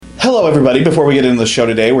Hello, everybody. Before we get into the show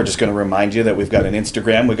today, we're just going to remind you that we've got an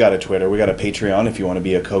Instagram, we've got a Twitter, we've got a Patreon. If you want to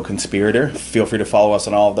be a co-conspirator, feel free to follow us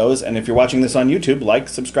on all of those. And if you're watching this on YouTube, like,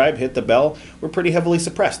 subscribe, hit the bell. We're pretty heavily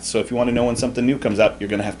suppressed, so if you want to know when something new comes out, you're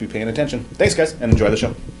going to have to be paying attention. Thanks, guys, and enjoy the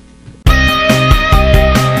show.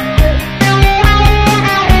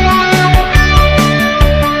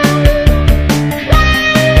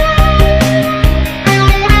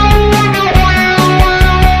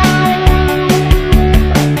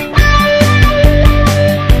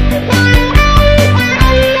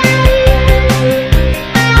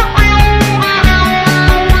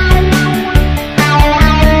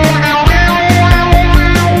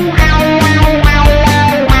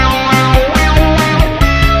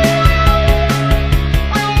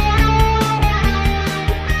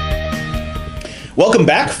 Welcome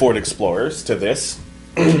back, Ford Explorers, to this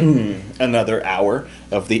another hour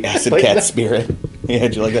of the Acid Cat Spirit. Yeah,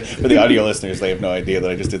 did you like that? For the audio listeners, they have no idea that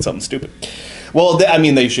I just did something stupid. Well,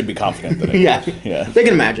 they should be confident that I did. Yeah, they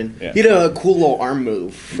can imagine. Yeah. You did a cool little arm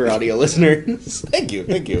move for audio listeners. Thank you.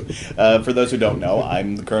 For those who don't know,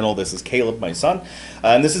 I'm the Colonel. This is Caleb, my son,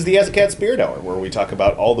 and this is the Acid Cat Spirit Hour, where we talk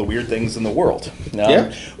about all the weird things in the world.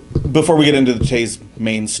 Before we get into today's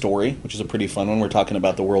main story, which is a pretty fun one, we're talking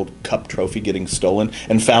about the World Cup trophy getting stolen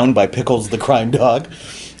and found by Pickles the crime dog.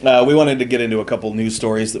 We wanted to get into a couple news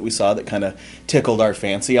stories that we saw that kind of tickled our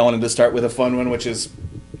fancy. I wanted to start with a fun one, which is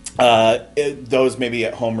those maybe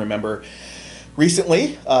at home remember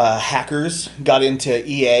recently hackers got into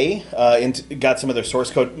EA, got some of their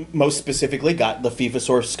source code, most specifically got the FIFA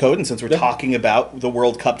source code, and since we're talking about the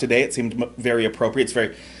World Cup today, it seemed very appropriate. It's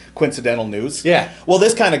very coincidental news. Yeah. Well,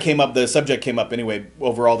 this kind of came up, the subject came up anyway,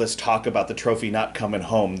 over all this talk about the trophy not coming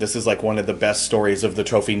home. This is like one of the best stories of the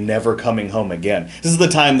trophy never coming home again. This is the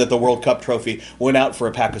time that the World Cup trophy went out for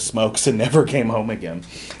a pack of smokes and never came home again.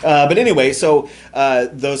 But anyway, so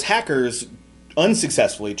those hackers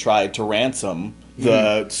unsuccessfully tried to ransom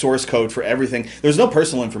the source code for everything. There's no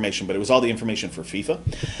personal information, but it was all the information for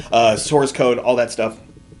FIFA. Source code, all that stuff.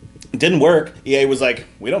 Didn't work. EA was like,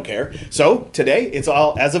 we don't care. So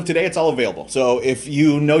as of today, it's all available. So if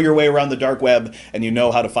you know your way around the dark web and you know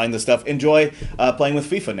how to find this stuff, enjoy playing with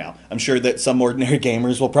FIFA now. I'm sure that some ordinary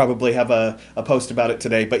gamers will probably have a post about it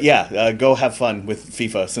today. But yeah, go have fun with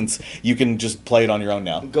FIFA since you can just play it on your own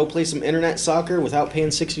now. Go play some internet soccer without paying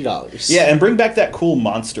 $60. Yeah, and bring back that cool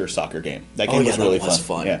monster soccer game. That game was really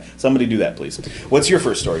fun. Yeah, somebody do that, please. What's your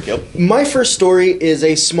first story, Caleb? My first story is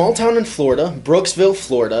a small town in Florida, Brooksville,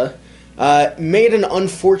 Florida. Made an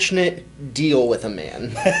unfortunate deal with a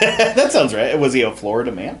man. That sounds right. Was he a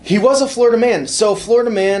Florida man? He was a Florida man. So,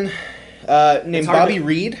 Florida man named Bobby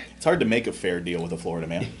Reed. It's hard to make a fair deal with a Florida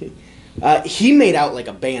man. He made out like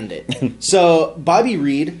a bandit. So, Bobby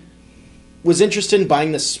Reed was interested in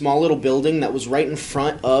buying this small little building that was right in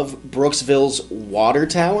front of Brooksville's water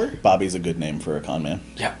tower. Bobby's a good name for a con man.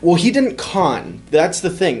 Yeah. Well, he didn't con. That's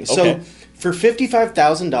the thing. Okay. So, for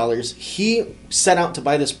 $55,000, he set out to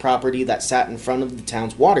buy this property that sat in front of the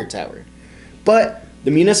town's water tower. But the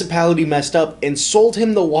municipality messed up and sold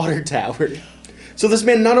him the water tower. So this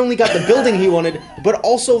man not only got the building he wanted, but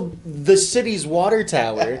also the city's water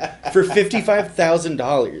tower for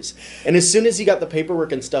 $55,000. And as soon as he got the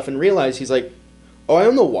paperwork and stuff and realized, he's like, oh, I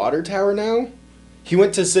own the water tower now? He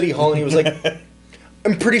went to City Hall and he was like,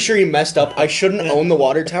 I'm pretty sure you messed up. I shouldn't own the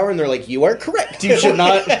water tower. And they're like, you are correct. You should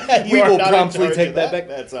not. We will promptly take that back.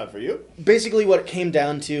 That's not for you. Basically, what it came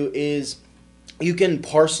down to is you can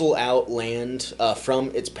parcel out land from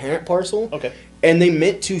its parent parcel. Okay. And they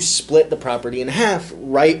meant to split the property in half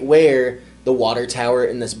right where the water tower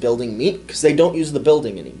and this building meet because they don't use the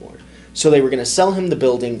building anymore. So they were going to sell him the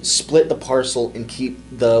building, split the parcel, and keep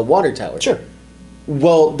the water tower. Sure.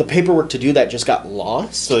 Well, the paperwork to do that just got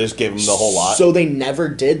lost. So they just gave him the whole lot? So they never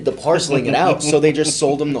did the parceling it out, so they just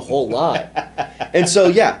sold him the whole lot. And so,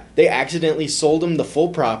 yeah, they accidentally sold him the full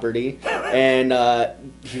property, and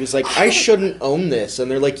he was like, I shouldn't own this. And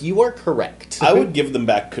they're like, you are correct. I would give them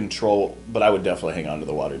back control, but I would definitely hang on to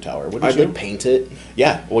the water tower. I would paint it.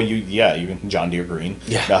 Yeah, well, you can John Deere Green.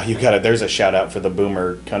 Yeah. You got it. There's a shout out for the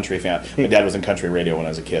Boomer country fan. My dad was in country radio when I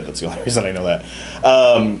was a kid. That's the only reason I know that.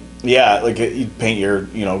 Yeah, like you paint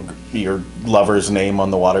your lover's name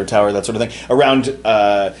on the water tower, that sort of thing. Around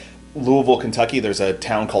Louisville, Kentucky, there's a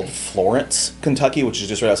town called Florence, Kentucky, which is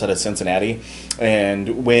just right outside of Cincinnati.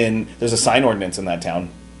 And when there's a sign ordinance in that town,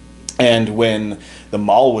 and when the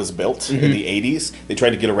mall was built in the 80s. They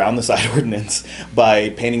tried to get around the side ordinance by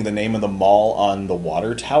painting the name of the mall on the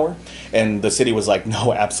water tower. And the city was like,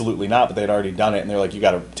 no, absolutely not. But they'd already done it. And they're like, you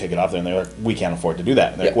got to take it off there. And they're like, we can't afford to do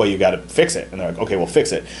that. And they're like, well, you got to fix it. And they're like, okay, we'll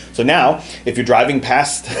fix it. So now, if you're driving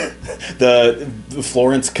past the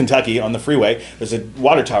Florence, Kentucky on the freeway, there's a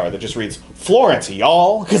water tower that just reads, Florence,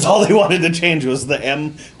 y'all. Because all they wanted to change was the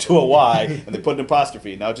M to a Y. And they put an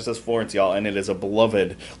apostrophe. Now it just says Florence, y'all. And it is a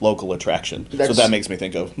beloved local attraction. That's what that makes me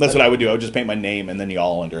think of. That's what I would do. I would just paint my name and then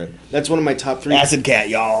y'all under it. That's one of my top 3 Acid Cat,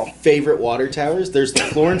 y'all. favorite water towers. There's the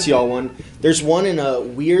Florence y'all one. There's one in a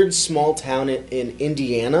weird small town in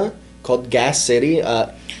Indiana called Gas City.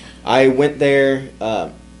 I went there,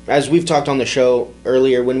 as we've talked on the show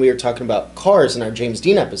earlier when we were talking about cars in our James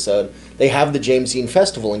Dean episode. They have the James Dean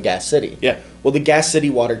Festival in Gas City. Yeah. Well, the Gas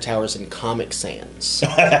City water tower is in Comic Sans.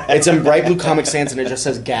 It's in bright blue Comic Sans, and it just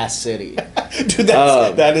says Gas City. Dude,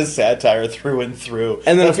 that is satire through and through.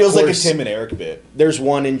 And then it feels like a course, Tim and Eric bit. There's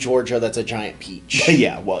one in Georgia that's a giant peach.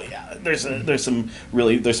 Yeah. There's some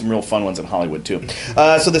real fun ones in Hollywood too.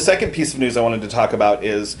 So the second piece of news I wanted to talk about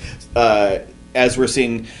is as we're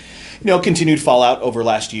seeing, continued fallout over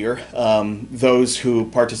last year. Those who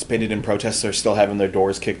participated in protests are still having their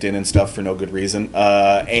doors kicked in and stuff for no good reason.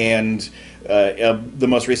 The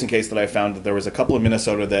most recent case that I found, that there was a couple in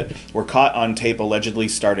Minnesota that were caught on tape allegedly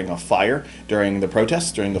starting a fire during the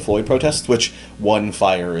protests, during the Floyd protests, which one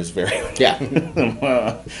fire is very... Yeah.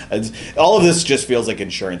 All of this just feels like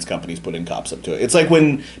insurance companies putting cops up to it. It's like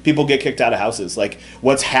when people get kicked out of houses, like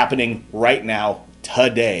what's happening right now,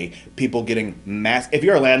 today, people getting mass... If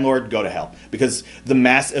you're a landlord, go to hell. Because the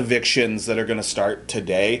mass evictions that are going to start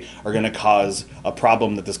today are going to cause a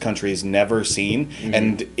problem that this country has never seen. Mm-hmm.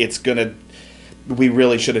 And it's going to... We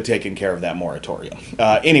really should have taken care of that moratorium.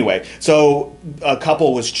 Anyway, so a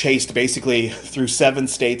couple was chased basically through 7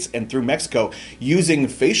 states and through Mexico using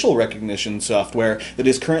facial recognition software that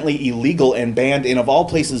is currently illegal and banned in, of all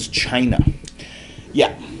places, China.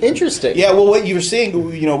 Yeah. Interesting. Yeah, well, what you're seeing,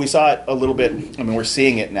 we saw it a little bit. I mean, we're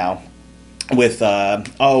seeing it now with,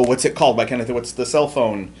 what's it called? Why can't I think? What's the cell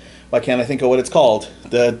phone? Why can't I think of what it's called?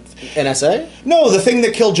 The NSA? No, the thing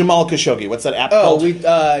that killed Jamal Khashoggi. What's that app called?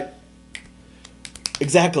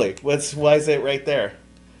 Exactly. Why is it right there?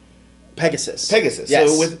 Pegasus.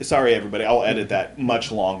 Yes. So sorry, everybody. I'll edit that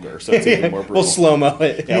much longer, so it's even more brutal. We'll slow-mo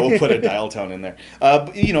it. Yeah, we'll put a dial tone in there.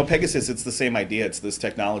 Pegasus, it's the same idea. It's this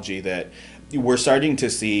technology that we're starting to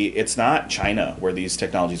see. It's not China where these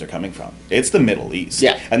technologies are coming from. It's the Middle East.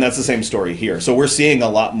 Yeah. And that's the same story here. So we're seeing a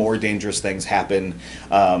lot more dangerous things happen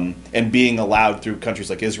and being allowed through countries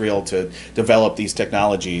like Israel to develop these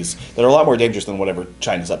technologies that are a lot more dangerous than whatever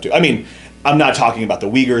China's up to. I mean, I'm not talking about the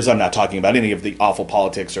Uyghurs. I'm not talking about any of the awful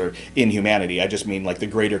politics or inhumanity. I just mean like the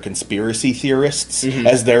greater conspiracy theorists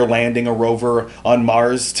as they're landing a rover on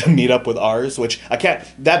Mars to meet up with ours, which I can't...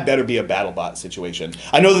 That better be a BattleBot situation.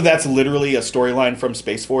 I know that that's literally a storyline from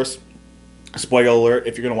Space Force. Spoiler alert,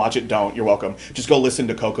 if you're going to watch it, don't. You're welcome. Just go listen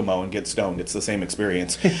to Kokomo and get stoned. It's the same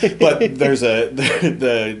experience. But there's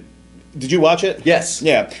Did you watch it? Yes.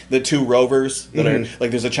 Yeah, the 2 rovers that are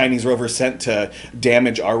like, there's a Chinese rover sent to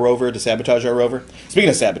damage our rover, to sabotage our rover. Speaking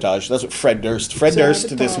of sabotage, that's what Fred Durst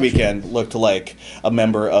this weekend looked like a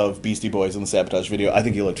member of Beastie Boys in the Sabotage video. I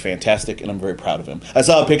think he looked fantastic, and I'm very proud of him. I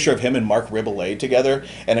saw a picture of him and Mark Riboulet together,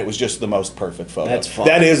 and it was just the most perfect photo. That's fun.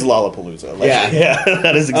 That is Lollapalooza. Yeah,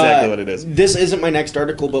 that is exactly what it is. This isn't my next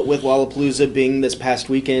article, but with Lollapalooza being this past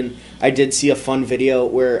weekend, I did see a fun video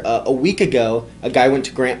where a week ago, a guy went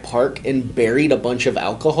to Grant Park and buried a bunch of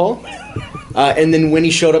alcohol. And then when he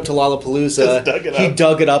showed up to Lollapalooza, he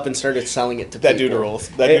dug it up and started selling it to people. That dude rules.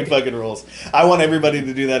 That dude fucking rules. I want everybody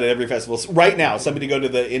to do that at every festival. Right now, somebody go to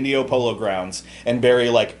the Indio Polo Grounds and bury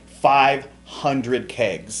like 500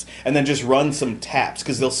 kegs and then just run some taps,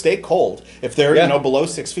 because they'll stay cold. If they're below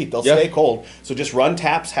 6 feet, they'll stay cold. So just run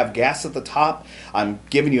taps, have gas at the top. I'm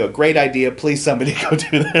giving you a great idea. Please, somebody go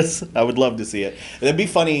do this. I would love to see it. It'd be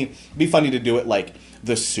funny to do it like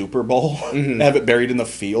the Super Bowl, have it buried in the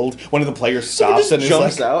field. One of the players stops and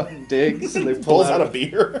jumps is out and digs, and they pulls out a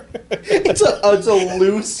beer. It's a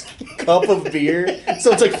loose cup of beer,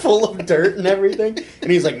 so it's like full of dirt and everything. And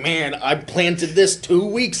he's like, "Man, I planted this 2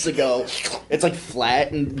 weeks ago." It's like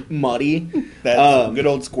flat and muddy. That's good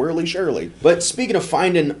old Squirrely Shirley. But speaking of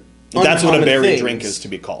finding, that's what a berry things, drink is to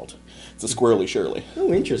be called. It's a Squirrely Shirley.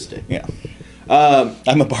 Oh, interesting. Yeah.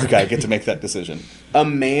 I'm a bar guy. I get to make that decision. A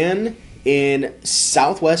man in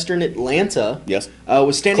southwestern Atlanta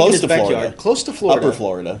was standing in his backyard. Close to Florida. Upper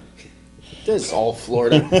Florida. This is all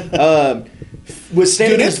Florida. Was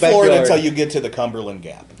standing Dude, in it's his backyard. Florida until you get to the Cumberland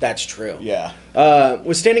Gap. That's true. Yeah.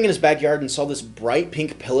 Was standing in his backyard and saw this bright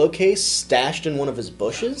pink pillowcase stashed in one of his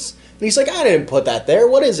bushes. And he's like, I didn't put that there.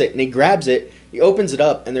 What is it? And he grabs it. He opens it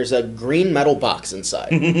up, and there's a green metal box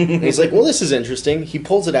inside. And he's like, well, this is interesting. He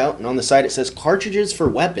pulls it out, and on the side it says, cartridges for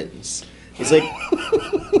weapons. He's like,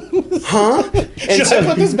 huh? And Should I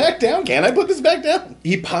put this back down? Can I put this back down?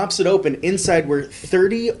 he pops it open. Inside were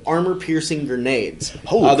 30 armor-piercing grenades.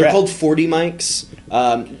 Holy They're crap. called 40 mics.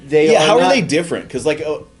 How are they different? Because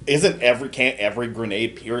can't every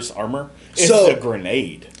grenade pierce armor? It's a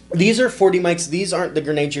grenade. These are 40 mics. These aren't the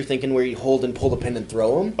grenades you're thinking where you hold and pull the pin and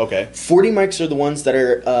throw them. Okay. 40 mics are the ones that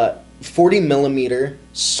are 40 millimeter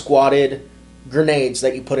squatted grenades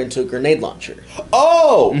that you put into a grenade launcher.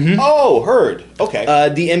 Oh, heard. Okay.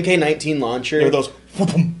 The MK19 launcher. There are those.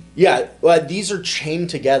 Yeah, these are chained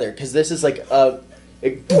together because this is like What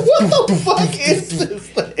the fuck is this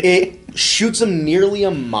thing? it shoots them nearly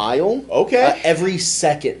a mile. Okay. Every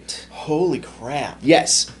second. Holy crap.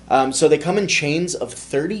 Yes. So they come in chains of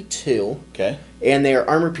 32. Okay. And they are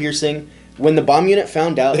armor piercing. When the bomb unit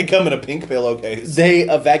found out, They come in a pink pillowcase. they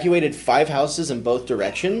evacuated 5 houses in both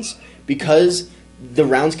directions because the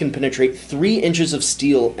rounds can penetrate 3 inches of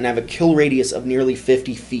steel and have a kill radius of nearly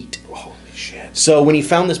 50 feet. Holy shit. So when he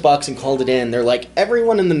found this box and called it in, they're like,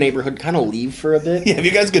 everyone in the neighborhood kind of leave for a bit. Yeah, if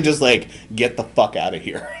you guys could just get the fuck out of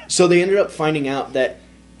here. So they ended up finding out that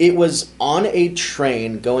it was on a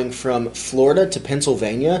train going from Florida to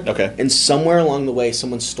Pennsylvania. Okay. And somewhere along the way,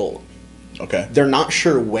 someone stole it. Okay. They're not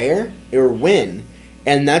sure where or when.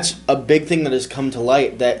 And that's a big thing that has come to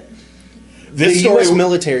light that This the story, U.S.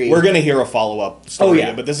 military... We're going to hear a follow-up story, Oh,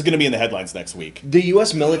 yeah. but this is going to be in the headlines next week. The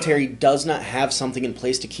U.S. military does not have something in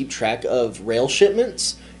place to keep track of rail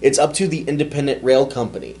shipments. It's up to the independent rail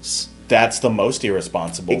companies. That's the most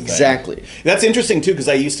irresponsible thing. Exactly. That's interesting, too, because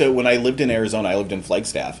when I lived in Arizona, I lived in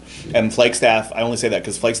Flagstaff. And Flagstaff, I only say that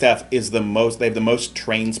because Flagstaff is they have the most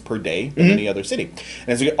trains per day than any other city. And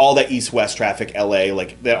as you get all that east-west traffic, L.A.,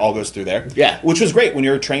 that all goes through there. Yeah. Which was great when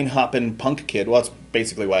you're a train-hopping punk kid. Well, that's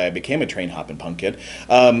basically why I became a train-hopping punk kid.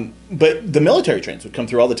 But the military trains would come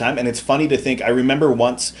through all the time, and it's funny to think, I remember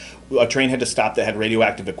once a train had to stop that had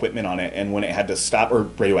radioactive equipment on it, and when it had to stop, or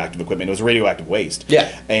radioactive equipment, it was radioactive waste.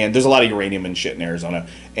 Yeah. And there's a lot of uranium and shit in Arizona.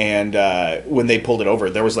 And when they pulled it over,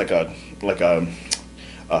 there was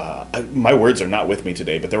my words are not with me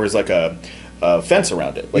today, but there was a fence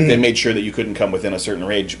around it. They made sure that you couldn't come within a certain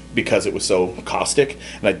range because it was so caustic,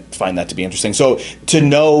 and I find that to be interesting. So to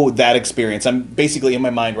know that experience, I'm basically in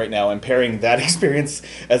my mind right now, I'm pairing that experience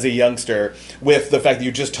as a youngster with the fact that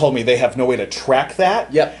you just told me they have no way to track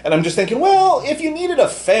that. Yep. And I'm just thinking, well, if you needed a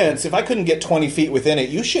fence, if I couldn't get 20 feet within it,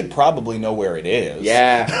 you should probably know where it is.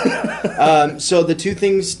 Yeah. So the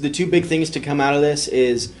two big things to come out of this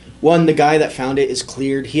is, one, the guy that found it is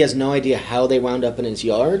cleared. He has no idea how they wound up in his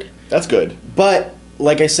yard. That's good. But,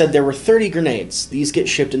 like I said, there were 30 grenades. These get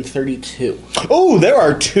shipped in 32. Oh, there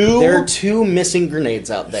are two. There are 2 missing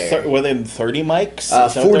grenades out there. Within 30 mics?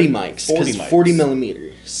 40 mics. 40 mics. 40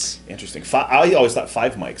 millimeters. Interesting. I always thought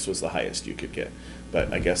 5 mics was the highest you could get,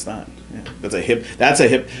 but I guess not. Yeah. That's a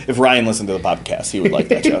hip. If Ryan listened to the podcast, he would like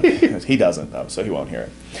that joke. He doesn't, though, so he won't hear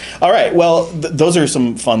it. All right. Well, those are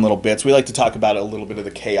some fun little bits. We like to talk about a little bit of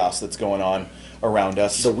the chaos that's going on around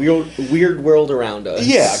us. The weird world around us.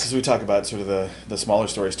 Yeah, because we talk about sort of the smaller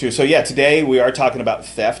stories too. So yeah, today we are talking about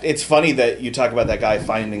theft. It's funny that you talk about that guy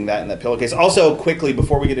finding that in that pillowcase. Also, quickly,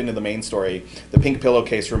 before we get into the main story, the pink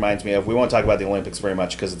pillowcase reminds me of, we won't talk about the Olympics very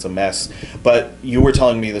much because it's a mess, but you were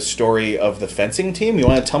telling me the story of the fencing team. You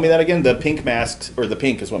want to tell me that again? The pink masks, or the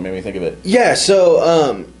pink is what made me think of it. Yeah,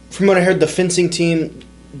 so from what I heard, the fencing team,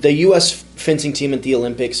 the U.S. fencing team at the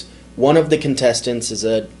Olympics, one of the contestants is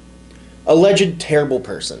a alleged terrible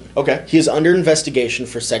person. Okay. He is under investigation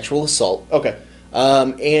for sexual assault. Okay.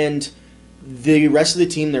 And the rest of the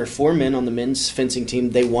team, there are 4 men on the men's fencing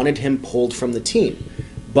team, they wanted him pulled from the team.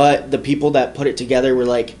 But the people that put it together were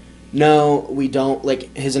like, no, we don't,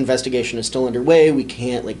 his investigation is still underway, we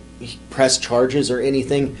can't, press charges or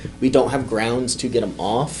anything. We don't have grounds to get him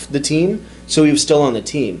off the team, so he was still on the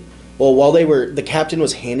team. Well, while the captain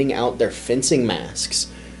was handing out their fencing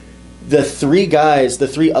masks, the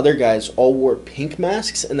 3 other guys all wore pink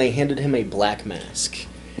masks, and they handed him a black mask.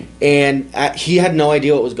 And he had no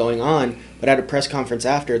idea what was going on, but at a press conference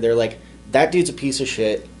after, they're like, that dude's a piece of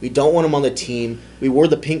shit. We don't want him on the team. We wore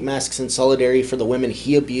the pink masks in solidarity for the women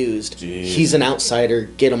he abused. Jeez. He's an outsider.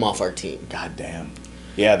 Get him off our team. God damn.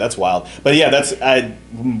 Yeah, that's wild. But yeah, I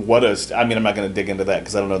mean, I'm not going to dig into that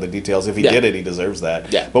because I don't know the details. If he did it, he deserves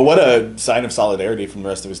that. Yeah. But what a sign of solidarity from the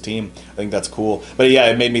rest of his team. I think that's cool. But yeah,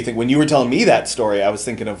 it made me think, when you were telling me that story, I was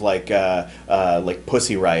thinking of like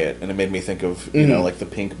Pussy Riot, and it made me think of, you know, like the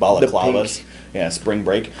pink balaclavas. pink. Yeah, Spring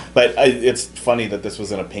Break. But it's funny that this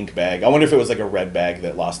was in a pink bag. I wonder if it was like a red bag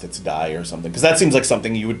that lost its dye or something. Because that seems like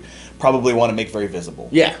something you would probably want to make very visible.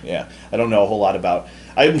 Yeah. Yeah. I don't know a whole lot about...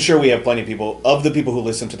 I'm sure we have plenty of people, of the people who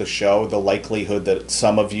listen to the show, the likelihood that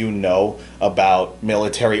some of you know about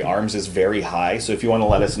military arms is very high. So if you want to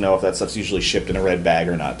let us know if that stuff's usually shipped in a red bag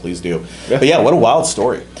or not, please do. But yeah, what a wild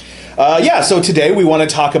story. So today we want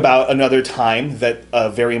to talk about another time that a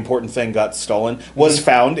very important thing got stolen, was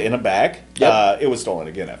found in a bag. Yep. It was stolen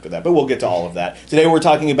again after that, but we'll get to all of that. Today we're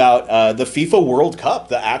talking about the FIFA World Cup,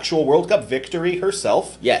 the actual World Cup victory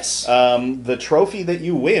herself. Yes. The trophy that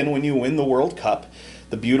you win when you win the World Cup.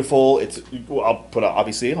 The beautiful,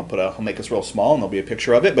 I'll make this real small and there'll be a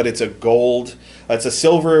picture of it, but it's a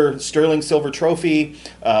sterling silver trophy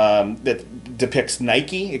that depicts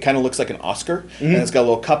Nike. It kind of looks like an Oscar, and it's got a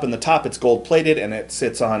little cup in the top. It's gold plated, and it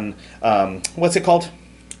sits on, what's it called?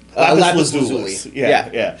 Lapis lazuli.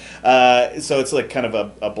 Yeah. So it's like kind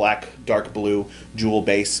of a black, dark blue jewel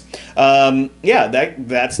base.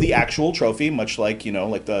 That's the actual trophy, much like,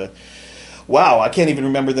 like the... Wow, I can't even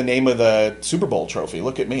remember the name of the Super Bowl trophy.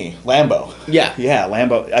 Look at me. Lambeau. Yeah. Yeah,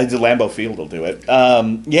 Lambeau. The Lambeau Field will do it.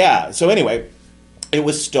 So anyway, it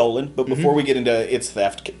was stolen. But before we get into its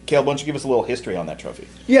theft, Cale, why don't you give us a little history on that trophy?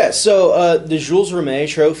 Yeah, so the Jules Rimet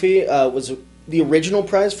trophy was the original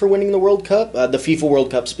prize for winning the World Cup, the FIFA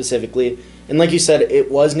World Cup specifically. And like you said,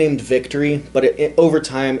 it was named Victory, but over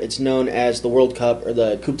time it's known as the World Cup or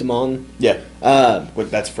the Coupe du Monde. Yeah.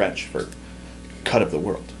 That's French for... cut of the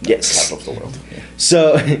world. Yes. Cut of the world. Yeah.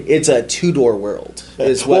 So it's a two-door world.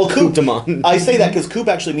 Is what Coupe du Monde. I say that because coupe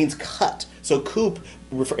actually means cut. So coupe,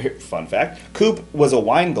 fun fact, coupe was a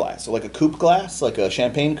wine glass. So like a coupe glass, like a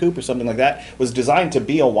champagne coupe or something like that, was designed to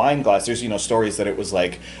be a wine glass. There's, stories that it was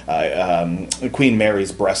like Queen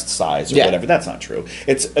Mary's breast size or whatever. That's not true.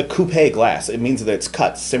 It's a coupe glass. It means that it's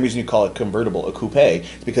cut. Same reason you call it convertible a coupe,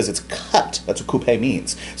 is because it's cut. That's what coupe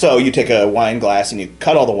means. So you take a wine glass and you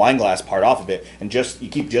cut all the wine glass part off of it, and you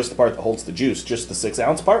keep just the part that holds the juice, just the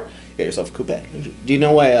 6-ounce part. You get yourself a coupe. Do you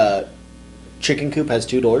know why chicken coop has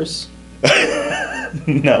two doors?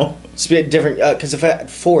 No. It's a bit different, because if it had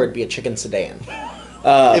 4, it'd be a chicken sedan.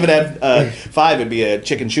 If it had 5, it'd be a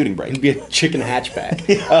chicken shooting brake. It'd be a chicken hatchback.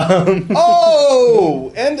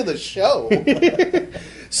 End of the show.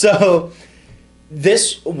 So,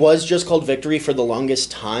 this was just called Victory for the longest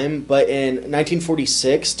time, but in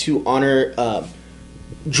 1946, to honor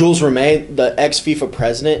Jules Rimet, the ex-FIFA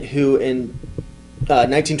president, who in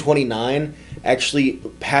 1929 actually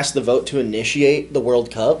passed the vote to initiate the World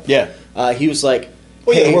Cup. Yeah. He was like...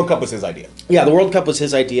 the World Cup was his idea. Yeah, the World Cup was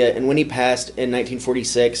his idea, and when he passed in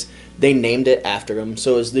 1946, they named it after him.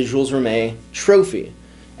 So it was the Jules Rimet Trophy.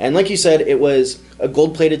 And like you said, it was a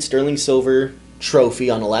gold-plated sterling silver trophy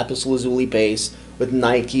on a lapis lazuli base with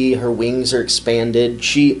Nike. Her wings are expanded.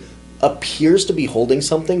 She appears to be holding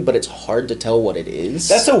something, but it's hard to tell what it is.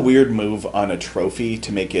 That's a weird move on a trophy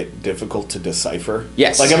to make it difficult to decipher.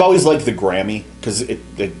 Yes. Like, I've always liked the Grammy, because you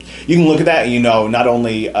can look at that and not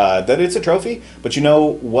only that it's a trophy, but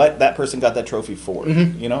what that person got that trophy for.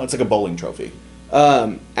 It's like a bowling trophy.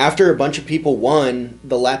 After a bunch of people won,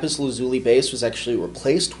 the lapis lazuli base was actually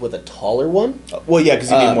replaced with a taller one. Well, yeah,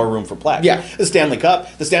 because you need more room for plaques. Yeah. The Stanley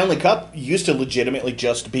Cup used to legitimately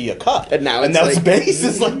just be a cup. And now its base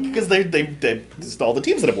is like, because they just all the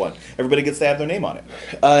teams that have won. Everybody gets to have their name on it.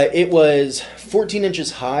 It was 14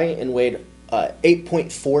 inches high and weighed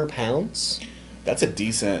 8.4 pounds. That's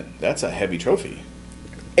a heavy trophy.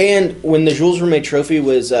 And when the Jules Rimet trophy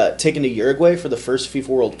was taken to Uruguay for the first FIFA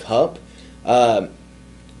World Cup,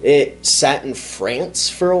 it sat in France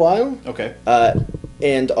for a while. Okay.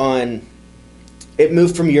 And it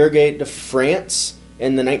moved from Uruguay to France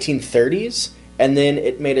in the 1930s, and then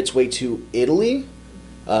it made its way to Italy,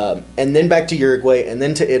 and then back to Uruguay, and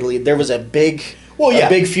then to Italy. There was a big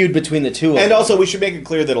feud between the two of them. And also, we should make it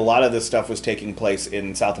clear that a lot of this stuff was taking place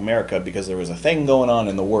in South America because there was a thing going on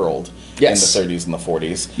in the world in the 30s and the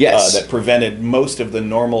 40s that prevented most of the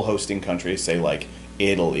normal hosting countries, say like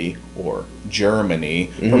Italy or Germany,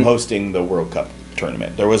 from hosting the World Cup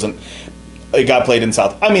tournament. It got played in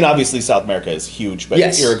obviously South America is huge, but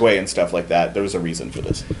Uruguay and stuff like that, there was a reason for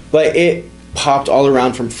this. But it popped all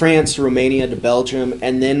around from France to Romania to Belgium,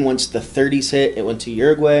 and then once the 30s hit, it went to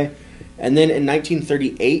Uruguay. And then in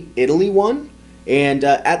 1938, Italy won. And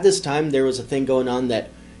at this time, there was a thing going on that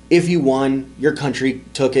if you won, your country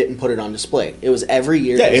took it and put it on display. It was every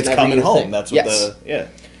year. Yeah, it was it's an every coming year home. thing. That's what Yes. yeah.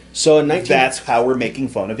 So That's how we're making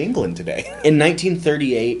fun of England today. in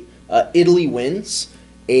 1938, Italy wins,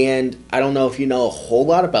 and I don't know if you know a whole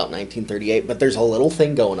lot about 1938, but there's a little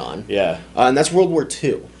thing going on. Yeah. And that's World War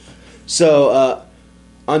II. So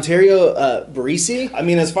Ontario Barisi. I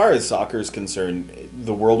mean, as far as soccer is concerned,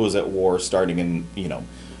 the world was at war starting in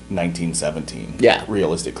 1917. Yeah.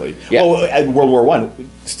 realistically. Yeah. Oh, at World War One.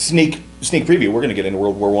 Sneak preview. We're going to get into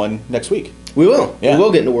World War One next week. We will. Yeah. We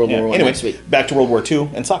will get into World Yeah. War I Anyway, next week. back to World War Two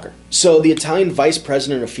and soccer. So the Italian vice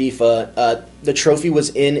president of FIFA, the trophy was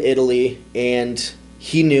in Italy, and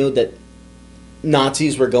he knew that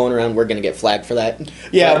Nazis were going around. We're going to get flagged for that.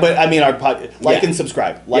 Yeah, but I mean, like Yeah. and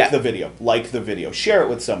subscribe, like Yeah. the video, share it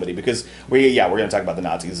with somebody because we're going to talk about the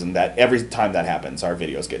Nazis and that every time that happens, our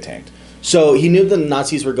videos get tanked. So he knew the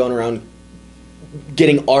Nazis were going around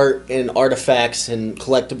getting art and artifacts and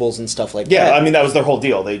collectibles and stuff like Yeah, that. I mean that was their whole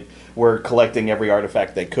deal. They were collecting every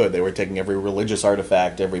artifact they could. They were taking every religious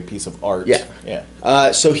artifact, every piece of art. Yeah.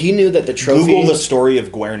 yeah. So he knew that the trophy. Google the story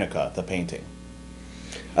of Guernica, the painting.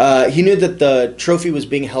 He knew that the trophy was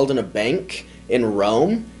being held in a bank in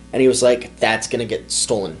Rome, and he was like, "That's gonna get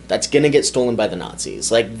stolen. That's gonna get stolen by the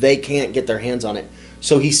Nazis. Like they can't get their hands on it."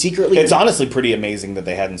 So he secretly. It's honestly pretty amazing that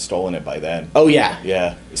they hadn't stolen it by then. Oh yeah.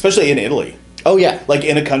 Yeah, especially in Italy, Oh yeah. like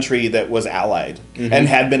in a country that was allied and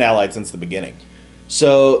had been allied since the beginning.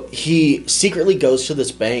 So he secretly goes to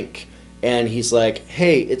this bank and he's like,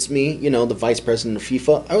 "Hey, it's me, the vice president of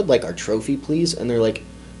FIFA. I would like our trophy, please." And they're like,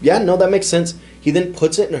 "Yeah, no, that makes sense." He then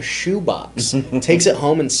puts it in a shoebox, takes it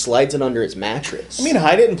home, and slides it under his mattress. I mean,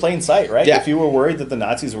 hide it in plain sight, right? Yeah. If you were worried that the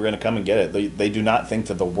Nazis were going to come and get it, they do not think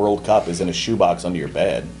that the World Cup is in a shoebox under your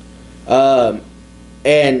bed.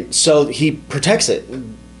 And so he protects it.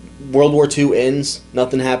 World War II ends.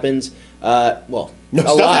 Nothing happens. A lot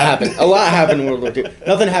happened. A lot happened in World War II.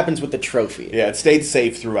 Nothing happens with the trophy. Yeah, it stayed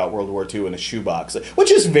safe throughout World War II in a shoebox,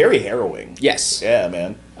 which is very harrowing. Yes. Yeah,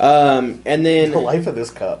 man. And then The life of this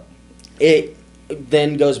cup. it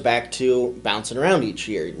then goes back to bouncing around each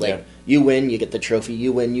year. Like, Yeah. you win, you get the trophy.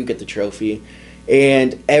 You win, you get the trophy.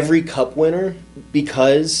 And every cup winner,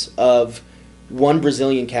 because of one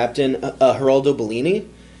Brazilian captain, Geraldo Bellini,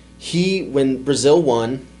 when Brazil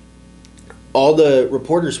won, all the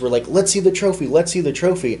reporters were like, "Let's see the trophy, let's see the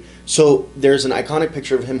trophy." So there's an iconic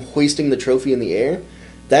picture of him hoisting the trophy in the air.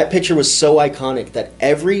 That picture was so iconic that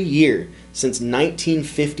every year since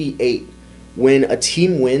 1958, when a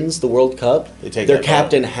team wins the World Cup, They take their that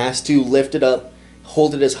captain has to lift it up,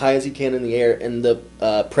 hold it as high as he can in the air, and the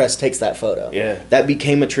press takes that photo. Yeah. That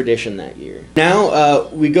became a tradition that year. Now,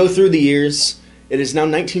 we go through the years. It is now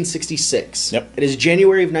 1966. Yep. It is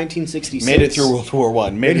January of 1966. Made it through World War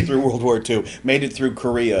One. Made it through World War Two. Made it through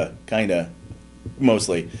Korea, kinda,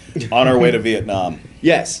 mostly, on our way to Vietnam.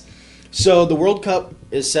 Yes. So the World Cup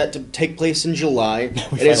is set to take place in July.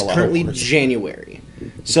 We It is find a lot of currently words. January.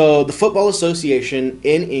 So the Football Association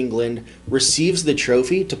in England receives the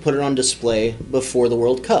trophy to put it on display before the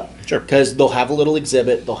World Cup. Sure. Because they'll have a little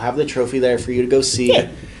exhibit. They'll have the trophy there for you to go see. Yeah.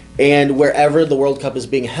 And wherever the World Cup is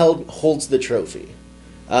being held, holds the trophy.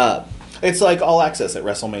 It's like all access at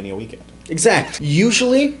WrestleMania weekend. Exactly.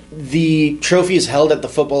 Usually, the trophy is held at the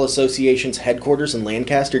Football Association's headquarters in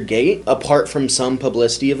Lancaster Gate, apart from some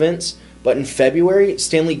publicity events. But in February,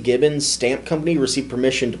 Stanley Gibbons Stamp Company received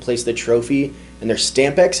permission to place the trophy in their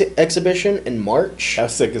stamp exhibition in March. How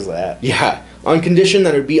sick is that? Yeah, on condition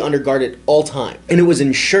that it would be under guard at all time. And it was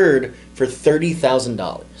insured for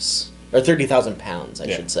 $30,000. Or 30,000 pounds, I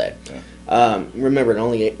Yeah. should say. Yeah. Remember, it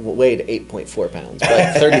only weighed 8.4 pounds,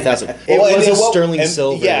 but 30,000. It Well, was and a sterling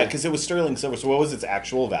silver. Yeah, because it was sterling silver. So what was its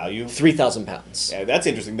actual value? 3,000 pounds. Yeah, that's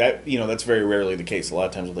interesting. That's very rarely the case. A lot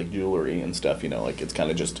of times with like jewelry and stuff, like it's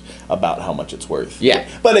kind of just about how much it's worth. Yeah.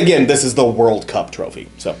 But again, this is the World Cup trophy,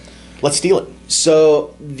 so let's steal it.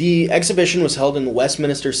 So the exhibition was held in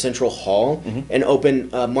Westminster Central Hall Mm-hmm. and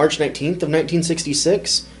opened March 19th of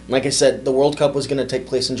 1966. Like I said, the World Cup was going to take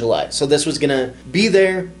place in July. So this was going to be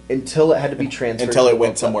there until it had to be transferred. Until to it the went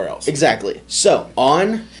World Cup. somewhere else. Exactly. So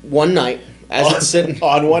on one night, as it's sitting,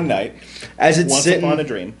 on one night, as it's once sitting, upon a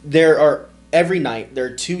dream. every night there are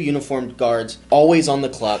two uniformed guards always on the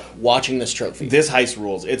clock watching this trophy. This heist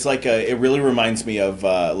rules. It's like it really reminds me of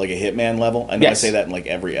like a Hitman level. I know I Yes. say that in like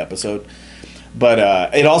every episode. But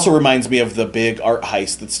it also reminds me of the big art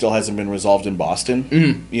heist that still hasn't been resolved in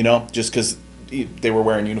Boston. Just because they were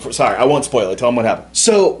wearing uniforms. Sorry, I won't spoil it. Tell them what happened.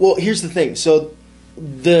 So, well, here's the thing. So,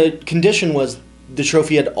 the condition was the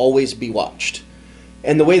trophy had always be watched.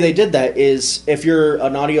 And the way they did that is, if you're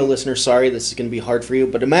an audio listener, sorry, this is going to be hard for you,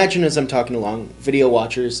 but imagine as I'm talking along, video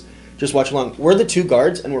watchers, just watch along. We're the two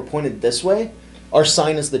guards, and we're pointed this way. Our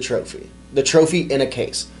sign is the trophy. The trophy in a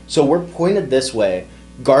case. So we're pointed this way,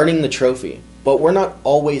 guarding the trophy, but we're not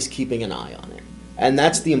always keeping an eye on it. And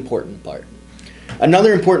that's the important part.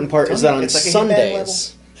 Another important part is that on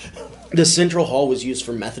Sundays, the Central Hall was used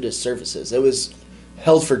for Methodist services. It was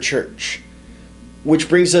held for church. Which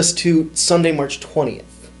brings us to Sunday, March 20th.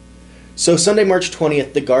 So Sunday, March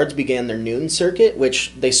 20th, the guards began their noon circuit,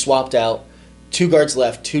 which they swapped out. 2 guards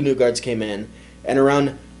left, 2 new guards came in. And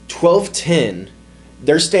around 12:10,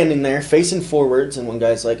 they're standing there facing forwards, and one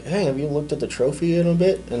guy's like, hey, have you looked at the trophy in a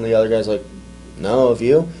bit? And the other guy's like, no, have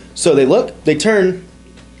you? So they look, they turn,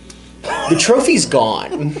 the trophy's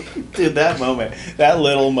gone. Dude, that moment, that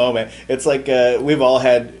little moment, it's like we've all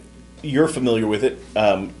had, you're familiar with it,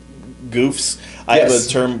 goofs. I have a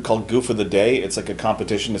term called goof of the day. It's like a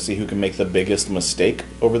competition to see who can make the biggest mistake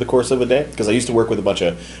over the course of a day. Because I used to work with a bunch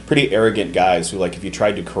of pretty arrogant guys who, like, if you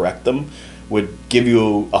tried to correct them, would give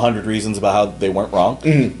you 100 reasons about how they weren't wrong.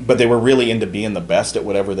 Mm-hmm. But they were really into being the best at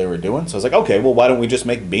whatever they were doing. So I was like, okay, well, why don't we just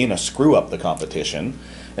make being a screw up the competition?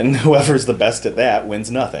 And whoever's the best at that wins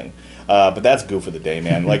nothing. But that's goof of the day,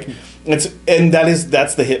 man. Like, that's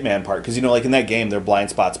the hitman part, because, you know, like in that game, their blind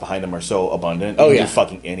spots behind them are so abundant. You can do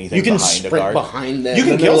fucking anything. You can behind sprint a guard. Behind them. You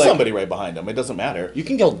can kill somebody right behind them. It doesn't matter. You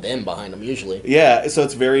can kill them behind them usually. Yeah, so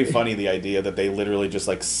it's very funny, the idea that they literally just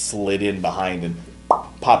like slid in behind and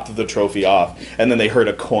popped the trophy off, and then they heard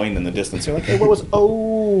a coin in the distance. You're like, hey, what was?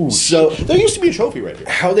 Oh, so there used to be a trophy right here.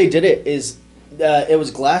 How they did it is, it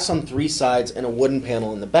was glass on 3 sides and a wooden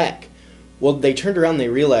panel in the back. Well, they turned around and they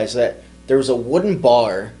realized that there was a wooden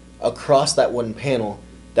bar across that wooden panel.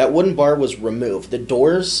 That wooden bar was removed. The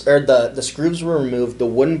doors, or the screws were removed. The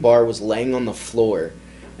wooden bar was laying on the floor.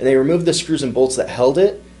 And they removed the screws and bolts that held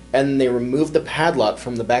it, and they removed the padlock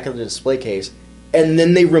from the back of the display case, and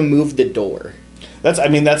then they removed the door.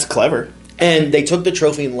 That's clever. And they took the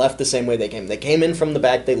trophy and left the same way they came. They came in from the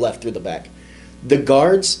back, they left through the back. The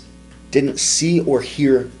guards didn't see or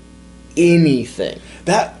hear anything.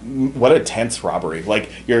 What a tense robbery.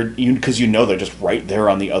 Like, because you know they're just right there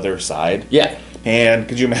on the other side. Yeah. And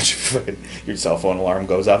could you imagine if your cell phone alarm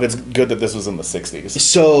goes off? It's good that this was in the 60s.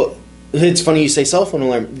 So, it's funny you say cell phone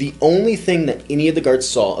alarm. The only thing that any of the guards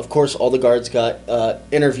saw, of course all the guards got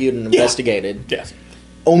interviewed and investigated. Yes.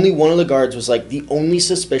 Only one of the guards was like, the only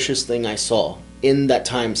suspicious thing I saw in that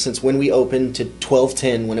time, since when we opened to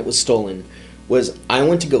 12:10 when it was stolen, was I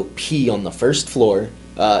went to go pee on the first floor,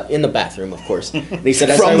 in the bathroom, of course. And he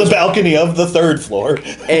said, from the balcony of the 3rd floor.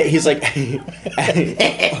 He's like, he's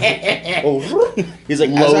like,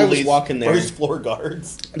 as I was walking there, 1st floor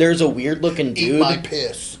guards. There's a weird looking dude Eat my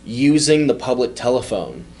piss. using the public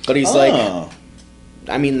telephone, but he's like,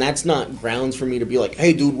 I mean, that's not grounds for me to be like,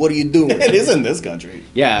 hey, dude, what are you doing? It is in this country.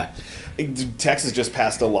 Yeah. Texas just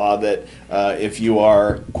passed a law that if you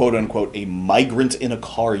are, quote unquote, a migrant in a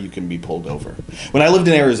car, you can be pulled over. When I lived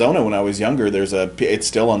in Arizona when I was younger, it's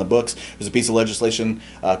still on the books, there's a piece of legislation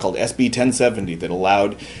called SB 1070 that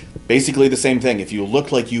allowed basically the same thing. If you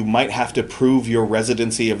looked like you might have to prove your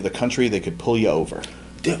residency of the country, they could pull you over.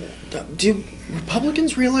 Do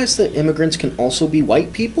Republicans realize that immigrants can also be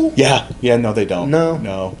white people? Yeah, no, they don't.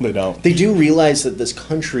 No, they don't. They do realize that this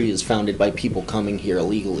country is founded by people coming here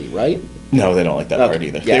illegally, right? No, they don't like that part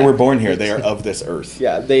either. Yeah. They were born here. They are of this earth.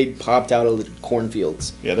 Yeah, they popped out of the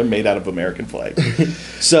cornfields. Yeah, they're made out of American flags.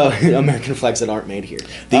 So, American flags that aren't made here.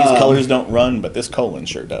 These colors don't run, but this colon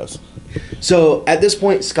sure does. So, at this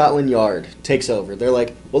point, Scotland Yard takes over. They're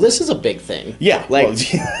like, well, this is a big thing. Yeah. Like,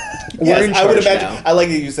 we're in charge I would imagine. now. I like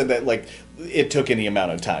that you said that, like, it took any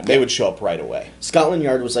amount of time. They would show up right away. Scotland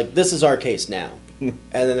Yard was like, this is our case now. And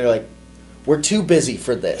then they're like, we're too busy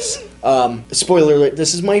for this. Spoiler alert,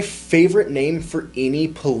 this is my favorite name for any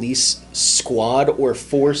police squad or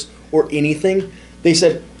force or anything. They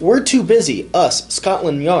said, we're too busy, us,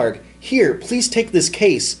 Scotland Yard. Here, please take this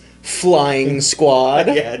case, Flying Squad.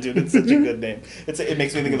 Yeah, dude, it's such a good name. It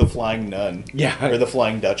makes me think of the Flying Nun. Yeah. Or the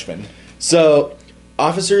Flying Dutchman. So,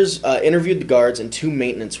 officers interviewed the guards and 2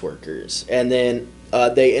 maintenance workers. And then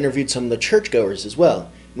they interviewed some of the churchgoers as well.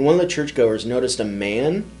 And one of the churchgoers noticed a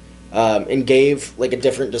man and gave like a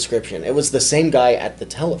different description. It was the same guy at the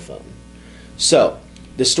telephone. So,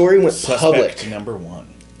 the story went public. Suspect number 1.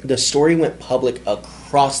 The story went public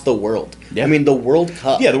across the world. Yeah. I mean, the World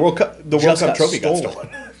Cup. Yeah, the World Cup trophy got stolen.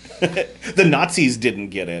 stolen. The Nazis didn't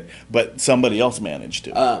get it, but somebody else managed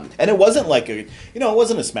to. And it wasn't like it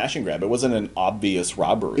wasn't a smash and grab. It wasn't an obvious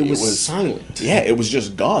robbery. It was silent. Yeah, it was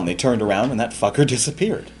just gone. They turned around and that fucker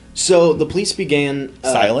disappeared. So the police began...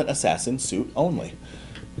 Silent assassin suit only.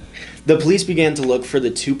 The police began to look for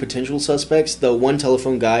the two potential suspects, the one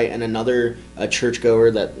telephone guy and another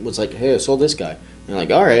churchgoer that was like, hey, I saw this guy. And they're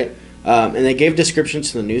like, all right. And they gave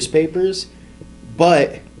descriptions to the newspapers,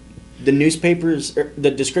 but the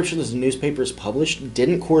descriptions the newspapers published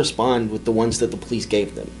didn't correspond with the ones that the police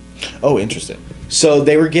gave them. Oh, interesting. So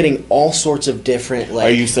they were getting all sorts of different, like...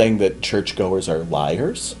 Are you saying that churchgoers are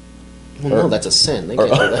liars? Well, no, that's a sin. They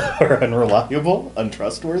can't do that. Or unreliable?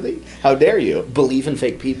 Untrustworthy? How dare you? Believe in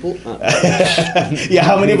fake people? Yeah,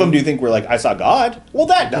 how many of them do you think were like, I saw God? Well,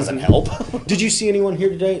 that doesn't help. Did you see anyone here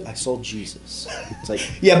today? I saw Jesus. It's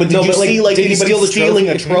like... Yeah, but did you see, like, did he anybody steal the stealing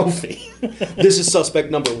a trophy? trophy? This is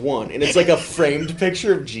suspect number 1. And it's like a framed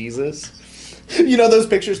picture of Jesus. You know those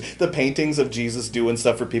pictures, the paintings of Jesus doing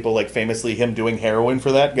stuff for people, like famously him doing heroin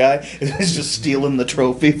for that guy? He's just stealing the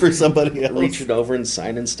trophy for somebody else. Reaching over and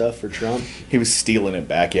signing stuff for Trump. He was stealing it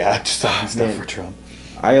back, yeah, just signing stuff Man. for Trump.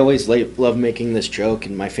 I always love making this joke,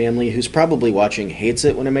 and my family, who's probably watching, hates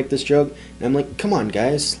it when I make this joke. And I'm like, come on,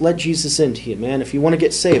 guys, let Jesus into you, man. If you want to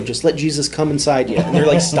get saved, just let Jesus come inside you. And they're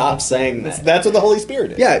like, stop saying that. That's what the Holy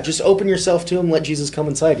Spirit is. Yeah, just open yourself to him, let Jesus come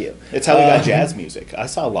inside you. It's how we got jazz music. I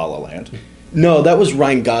saw La La Land. No, that was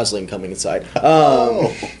Ryan Gosling coming inside.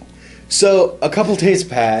 So a couple days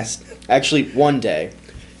passed, actually one day.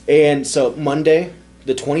 And so Monday,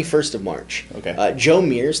 the 21st of March, Okay. Joe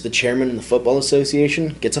Mears, the chairman of the Football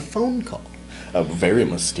Association, gets a phone call. A very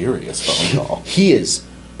mysterious phone call. He is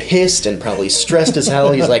pissed and probably stressed as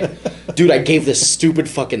hell. He's like, dude, I gave this stupid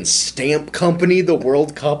fucking stamp company the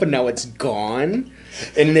World Cup and now it's gone.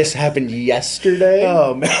 And this happened yesterday.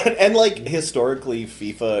 Oh, man. And, like, historically,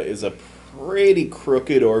 FIFA is a pretty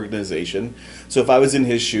crooked organization. So if I was in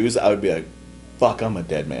his shoes, I would be like, fuck, I'm a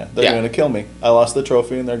dead man. They're going to kill me. I lost the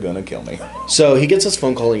trophy and they're going to kill me. So he gets this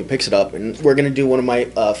phone call and he picks it up. And we're going to do one of my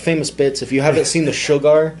famous bits. If you haven't seen the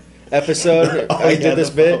Sugar episode, I did this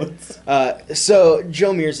bit. So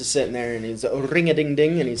Joe Mears is sitting there and he's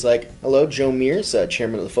ring-a-ding-ding. And he's like, hello, Joe Mears,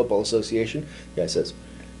 chairman of the Football Association. The guy says,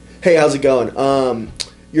 hey, how's it going?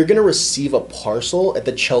 You're going to receive a parcel at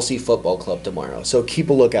the Chelsea Football Club tomorrow, so keep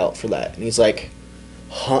a lookout for that. And he's like,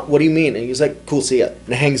 huh, what do you mean? And he's like, cool, see ya.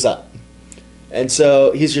 And hangs up. And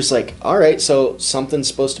so he's just like, all right, so something's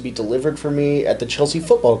supposed to be delivered for me at the Chelsea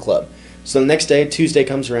Football Club. So the next day, Tuesday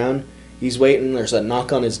comes around, he's waiting, there's a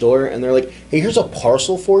knock on his door, and they're like, hey, here's a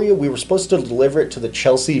parcel for you. We were supposed to deliver it to the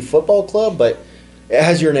Chelsea Football Club, but it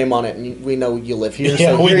has your name on it, and we know you live here,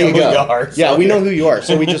 Yeah, so we here know you who go. you are, so Yeah, we know here. who you are,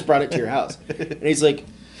 so we just brought it to your house. And he's like,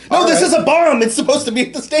 No, this right. is a bomb. It's supposed to be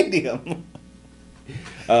at the stadium.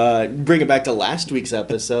 Bring it back to last week's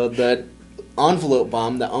episode, that envelope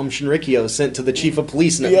bomb that Shinrikyo sent to the chief of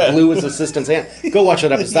police and it blew his assistant's hand. Go watch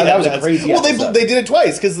that episode. That was a crazy Well, episode. they did it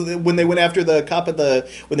twice because when they went after the cop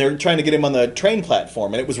when they were trying to get him on the train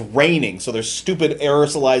platform and it was raining, so their stupid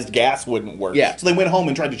aerosolized gas wouldn't work. Yeah. So they went home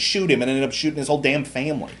and tried to shoot him and ended up shooting his whole damn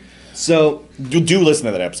family. So Do listen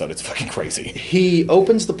to that episode. It's fucking crazy. he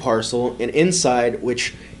opens the parcel, and inside,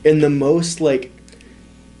 which in the most, like,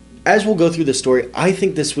 as we'll go through the story, I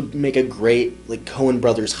think this would make a great, like, Coen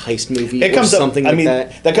Brothers heist movie It comes or something up.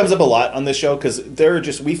 like that comes up a lot on this show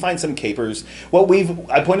because we find some capers.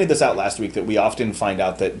 I pointed this out last week that we often find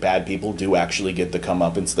out that bad people do actually get the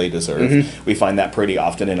comeuppance they deserve. Mm-hmm. We find that pretty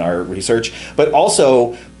often in our research, but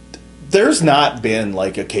also there's not been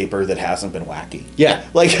like a caper that hasn't been wacky. Yeah.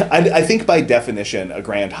 Like I think by definition, a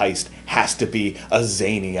grand heist has to be a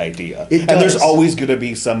zany idea, It and there's does. always going to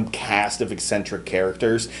be some cast of eccentric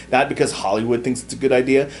characters. Not because Hollywood thinks it's a good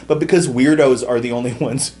idea, but because weirdos are the only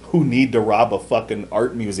ones who need to rob a fucking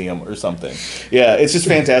art museum or something. Yeah, it's just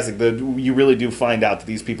fantastic that you really do find out that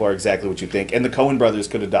these people are exactly what you think, and the Coen brothers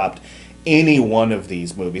could adopt any one of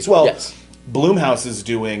these movies. Well, Yes. Blumhouse is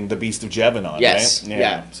doing The Beast of Jebanon, Yes, right?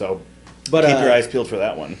 yeah. So But, keep your eyes peeled for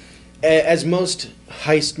that one. As most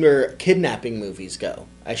heist or kidnapping movies go,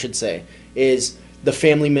 I should say, is the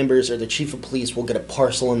family members or the chief of police will get a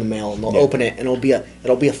parcel in the mail and they'll open it and it'll be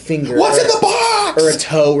a finger. What's or in the box? Or a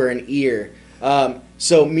toe or an ear.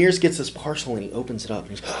 So Mears gets this parcel and he opens it up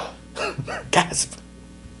and he's Gasp.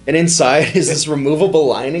 and inside is this removable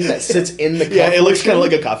lining that sits in the cup. Yeah, it looks kind of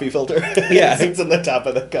like a coffee filter. Yeah. It sits on the top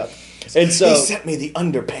of the cup. And so he sent me the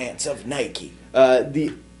underpants of Nike.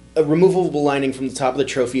 A removable lining from the top of the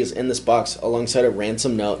trophy is in this box alongside a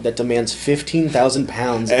ransom note that demands 15,000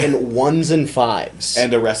 pounds in ones and fives.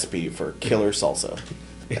 And a recipe for killer salsa.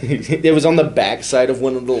 It was on the back side of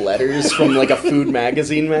one of the letters from like a food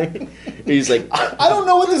magazine, man. He's like, I don't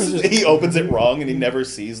know what this is. He opens it wrong and he never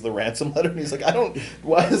sees the ransom letter. And he's like,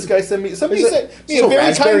 why does this guy send me? Somebody sent me a a very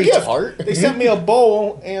kind raspberry gift. tart? They sent me a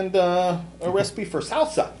bowl and a recipe for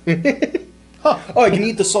salsa. oh, I can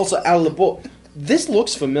eat the salsa out of the bowl. this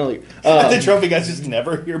looks familiar. The trophy guys just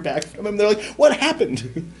never hear back from him. They're like, what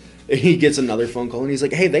happened? He gets another phone call, and he's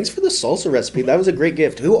like, hey, thanks for the salsa recipe. That was a great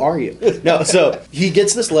gift. Who are you? No, so he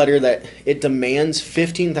gets this letter that it demands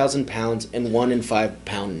 15,000 pounds in 1 and 5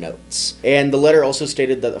 pound notes. And the letter also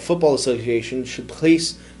stated that the Football Association should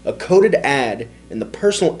place a coded ad in the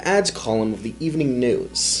personal ads column of the Evening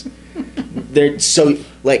News. They're so,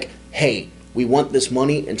 like, hey, we want this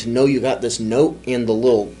money, and to know you got this note and the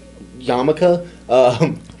little yarmulke,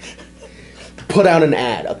 put out an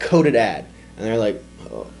ad, a coded ad. And they're like,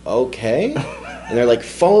 okay. And they're like,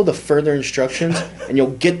 follow the further instructions, and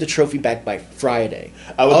you'll get the trophy back by Friday.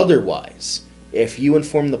 Otherwise, if you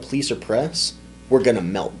inform the police or press, we're going to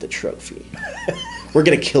melt the trophy. We're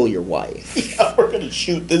going to kill your wife. Yeah, we're going to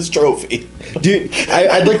shoot this trophy. Dude,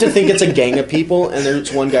 I'd like to think it's a gang of people, and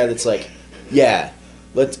there's one guy that's like, yeah,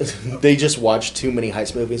 they just watched too many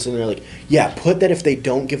heist movies, and they're like, yeah, put that if they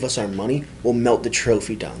don't give us our money, we'll melt the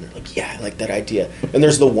trophy down. They're like, yeah, I like that idea. And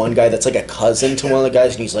there's the one guy that's like a cousin to one of the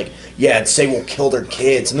guys, and he's like, yeah, and say we'll kill their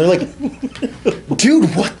kids. And they're like,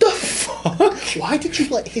 dude, what the fuck? Why did you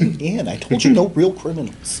let him in? I told you no real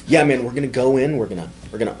criminals. Yeah, man, we're gonna go in, we're gonna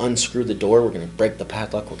unscrew the door, we're gonna break the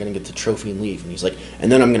padlock, we're gonna get the trophy and leave. And he's like,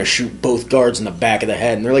 and then I'm gonna shoot both guards in the back of the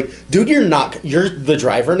head. And they're like, dude, you're the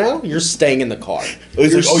driver now? You're staying in the car.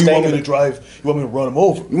 He's like, oh, you want me to drive? You want me to run him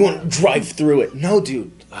over? You want to drive through it? No,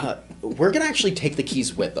 dude. We're gonna actually take the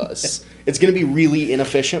keys with us. It's gonna be really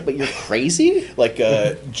inefficient, but you're crazy? Like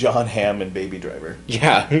John Hamm and Baby Driver.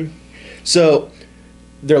 Yeah. So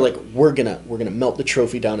they're like, we're gonna melt the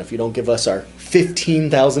trophy down if you don't give us our $15,000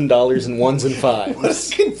 in 1s and 5s. What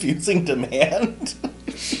a confusing demand.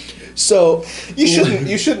 So you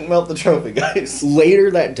shouldn't melt the trophy, guys.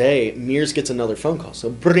 Later that day, Mears gets another phone call.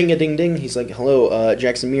 So bring a ding ding. He's like, hello,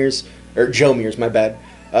 Jackson Mears, or Joe Mears, my bad.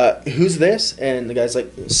 Who's this? And the guy's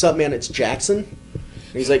like, sup man, it's Jackson.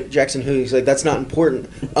 And he's like, Jackson who? He's like, that's not important.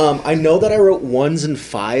 I know that I wrote 1s and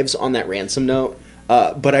 5s on that ransom note.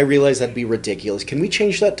 But I realize that'd be ridiculous. Can we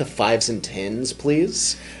change that to 5s and 10s,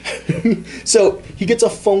 please? So he gets a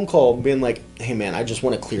phone call being like, hey, man, I just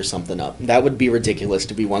want to clear something up. That would be ridiculous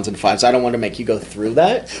to be 1s and 5s. I don't want to make you go through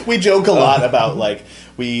that. We joke a lot about, like,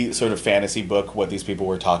 we sort of fantasy book what these people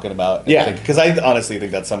were talking about. Yeah. Because I honestly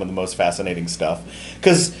think that's some of the most fascinating stuff.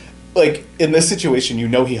 Because, like, in this situation, you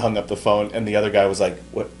know he hung up the phone, and the other guy was like,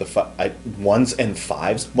 what the fuck? 1s and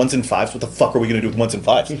 5s? 1s and 5s? What the fuck are we going to do with 1s and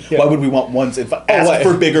 5s? Yeah. Why would we want 1s and 5s? Ask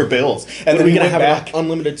for bigger bills. And then we're going to have an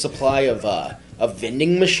unlimited supply of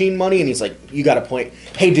vending machine money? And he's like, you got a point.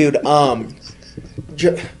 Hey, dude, not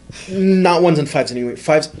 1s and 5s anyway.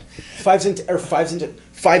 5s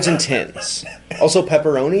and 10s. Also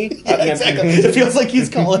pepperoni. Yeah, exactly. It feels like he's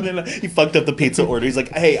calling in. He fucked up the pizza order. He's like,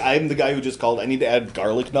 hey, I'm the guy who just called. I need to add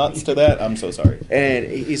garlic knots to that. I'm so sorry. And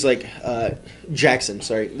he's like, Jackson,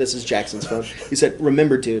 sorry, this is Jackson's phone. He said,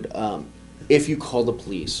 remember, dude, if you call the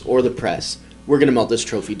police or the press, we're going to melt this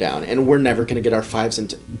trophy down, and we're never going to get our 5s and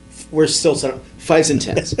 10s. We're still 5s and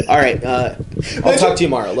 10s. All right, I'll talk to you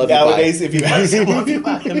tomorrow. Love you, bye. Nowadays, if you ask, love you,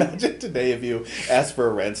 bye. Imagine today if you ask for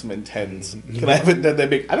a ransom in 10s. Can I have it? That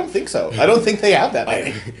big? I don't think so. I don't think they have that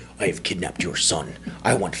many. I have kidnapped your son.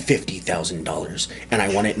 I want $50,000, and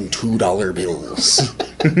I want it in $2 bills.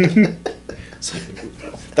 It's like,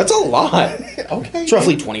 that's a lot. Okay. It's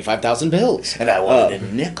roughly 25,000 bills. And I want it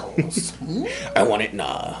in nickels. I want it in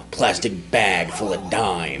a plastic bag full of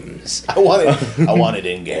dimes. I want it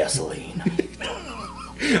in gasoline.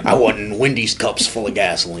 I want it in Wendy's cups full of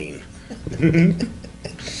gasoline.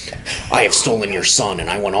 I have stolen your son,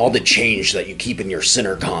 and I want all the change that you keep in your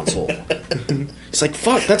center console. It's like,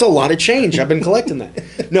 fuck, that's a lot of change. I've been collecting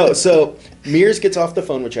that. No, so Mears gets off the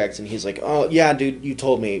phone with Jackson. He's like, oh, yeah, dude, you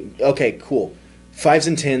told me. Okay, cool. 5s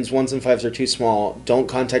and 10s, 1s and 5s are too small. Don't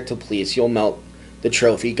contact the police. You'll melt the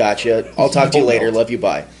trophy. Gotcha. I'll talk to you later. Love you.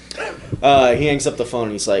 Bye. He hangs up the phone,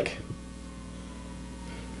 and he's like,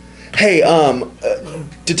 hey,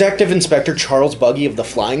 Detective Inspector Charles Buggy of the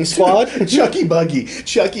Flying Squad? Chucky Buggy.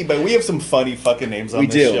 We have some funny fucking names on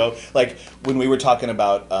this show. Like, when we were talking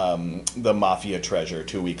about the Mafia Treasure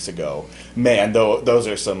 2 weeks ago, man, those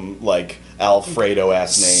are some, like,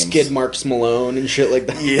 Alfredo-ass names. Skid Marks Malone and shit like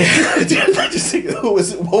that. Yeah. Dude, I just think, what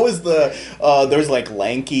was the, there's, like,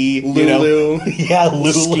 Lanky, Lulu. You know? Yeah,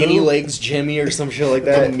 Lulu. Skinny Legs Jimmy or some shit like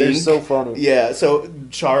that. They're so funny. Yeah, so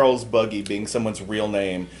Charles Buggy being someone's real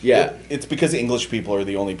name. Yeah. It's because English people are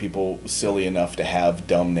the only people silly enough to have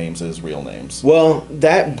dumb names as real names. Well,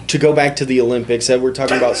 to go back to the Olympics, we're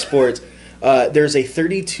talking about sports, there's a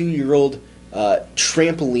 32-year-old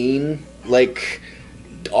trampoline, like,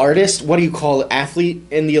 artist, what do you call it, athlete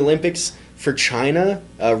in the Olympics, for China.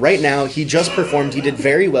 Right now, he just performed. He did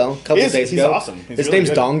very well a couple of days He's ago. awesome. He's His really name's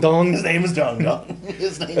good. Dong Dong. His name is Dong Dong.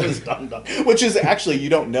 His name is Dong Dong. Which is actually, you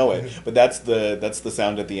don't know it, but that's the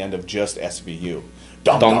sound at the end of just SVU.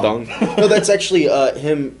 Dong Dong Dong. Dong. No, that's actually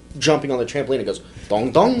him jumping on the trampoline. It goes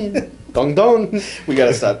Dong Dong, Dong Dong. We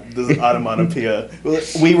gotta stop. This is onomatopoeia.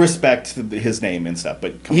 We respect his name and stuff,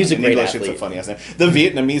 but come He's on, a great in English, athlete. it's a funny ass name. The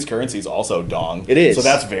Vietnamese currency is also dong. It is. So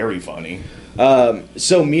that's very funny.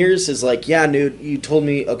 So Mears is like, yeah, dude, you told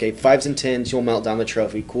me, okay, 5s and 10s, you'll melt down the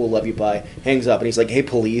trophy. Cool, love you, bye. Hangs up, and he's like, hey,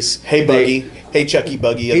 police. Hey, Buggy. Hey, Chucky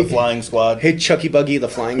Buggy of the Flying Squad. Hey, Chucky Buggy, the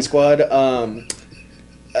Flying Squad.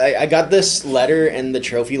 I got this letter and the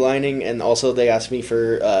trophy lining, and also they asked me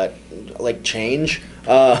for, change.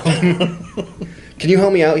 Can you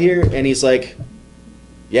help me out here? And he's like,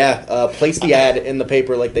 yeah, place the ad in the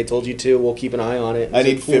paper like they told you to. We'll keep an eye on it. I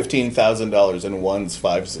need Cool. $15,000 in 1s,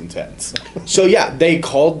 5s, and 10s. So yeah, they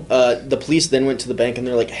called. The police then went to the bank and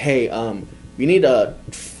they're like, "Hey, we need a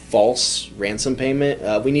false ransom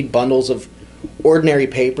payment. We need bundles of ordinary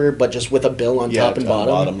paper, but just with a bill on top and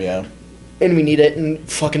bottom. Yeah. And we need it in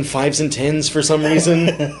fucking 5s and 10s for some reason.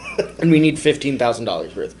 And we need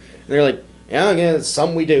 $15,000 worth." And they're like, "Yeah, it's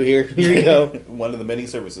something we do here. Here you go." One of the many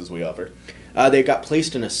services we offer. They got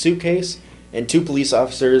placed in a suitcase, and 2 police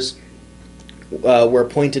officers were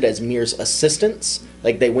appointed as Mears' assistants.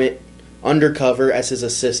 Like, they went undercover as his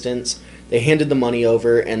assistants. They handed the money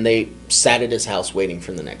over, and they sat at his house waiting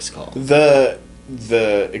for the next call.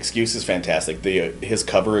 The excuse is fantastic. His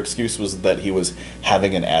cover excuse was that he was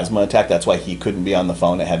having an asthma attack. That's why he couldn't be on the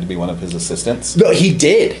phone. It had to be one of his assistants. No, he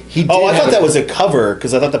did. He did. Oh, I have thought that was a cover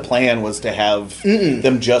because I thought the plan was to have Mm-mm.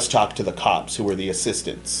 them just talk to the cops who were the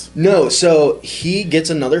assistants. No, so he gets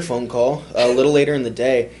another phone call a little later in the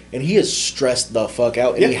day, and he is stressed the fuck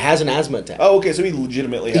out, and he Yeah. has an asthma attack. Oh, okay, so he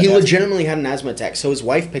legitimately had He asthma. legitimately had an asthma attack. So his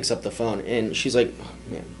wife picks up the phone, and she's like, oh,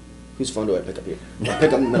 man, whose phone do I pick up here? I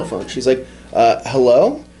pick up the middle phone. She's like,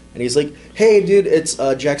 hello? And he's like, hey, dude, it's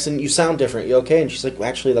Jackson. You sound different. You okay? And she's like, well,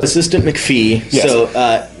 actually, that's Assistant McPhee. Yes.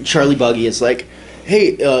 So Charlie Buggy is like, hey,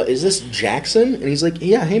 is this Jackson? And he's like,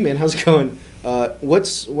 yeah, hey, man, how's it going?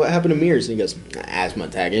 What happened to Mears? And he goes, asthma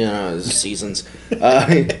attack. You know, it's seasons.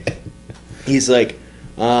 He's like,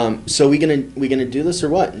 so we gonna do this or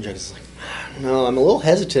what? And Jackson's like, I don't know. I'm a little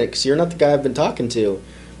hesitant because you're not the guy I've been talking to.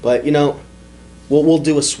 But, you know, we'll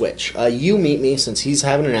do a switch. You meet me, since he's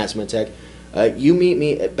having an asthma attack. You meet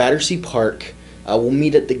me at Battersea Park. We'll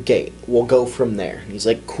meet at the gate. We'll go from there. And he's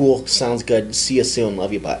like, cool, sounds good. See you soon.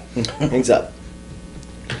 Love you, bye. Hangs up.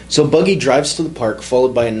 So Buggy drives to the park,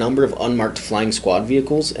 followed by a number of unmarked flying squad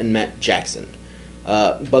vehicles, and met Jackson.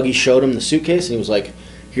 Buggy showed him the suitcase, and he was like,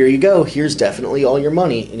 here you go. Here's definitely all your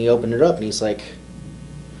money. And he opened it up, and he's like,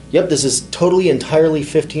 yep, this is totally, entirely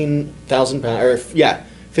 15,000 pounds.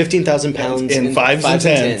 15,000 pounds in 5s and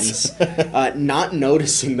 10s. Not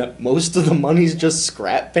noticing that most of the money's just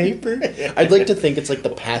scrap paper. I'd like to think it's like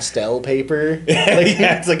the pastel paper. Yeah,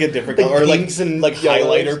 it's like a different color. Or pinks and like yellows.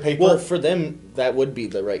 highlighter paper. Well, for them, that would be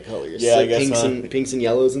the right colors. Yeah, I like guess pinks and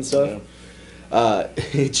yellows and stuff. Yeah.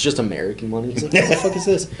 It's just American money. He's like, what the fuck is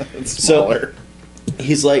this? It's smaller. So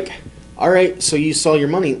he's like, all right, so you saw your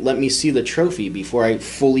money. Let me see the trophy before I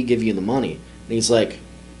fully give you the money. And he's like,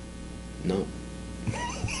 no.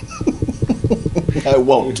 I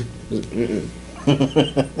won't. Mm-mm.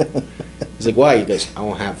 He's like, why? He goes, I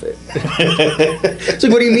won't have it. It's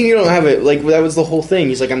like, what do you mean you don't have it? Like, that was the whole thing.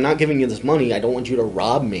 He's like, I'm not giving you this money. I don't want you to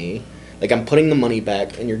rob me. Like, I'm putting the money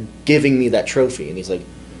back, and you're giving me that trophy. And he's like,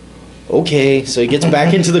 okay. So he gets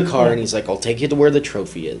back into the car, and he's like, I'll take you to where the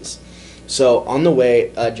trophy is. So on the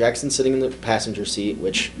way, Jackson's sitting in the passenger seat,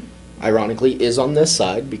 which ironically is on this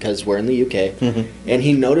side because we're in the UK. Mm-hmm. And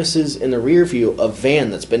he notices in the rear view a van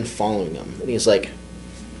that's been following him. And he's like,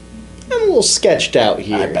 I'm a little sketched out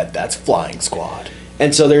here. I bet that's Flying Squad.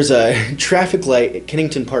 And so there's a traffic light at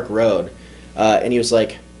Kennington Park Road. And he was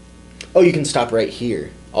like, oh, you can stop right here.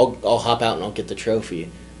 I'll hop out and I'll get the trophy.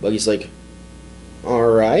 But he's like, all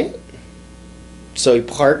right. So he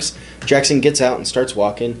parks. Jackson gets out and starts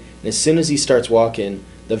walking. And as soon as he starts walking,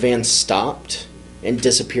 the van stopped and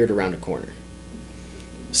disappeared around a corner.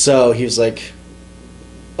 So he was like,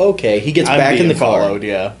 okay. He gets back in the car. Followed,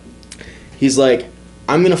 yeah. He's like,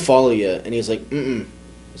 I'm going to follow you. And he's like, mm-mm.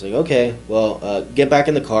 He's like, okay, well, get back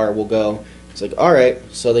in the car. We'll go. He's like, all right.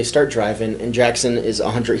 So they start driving, and Jackson is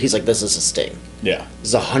 100. He's like, this is a sting. Yeah.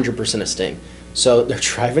 This is 100% a sting. So they're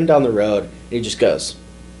driving down the road, and he just goes,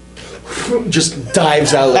 just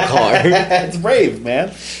dives out of the car. It's brave, man.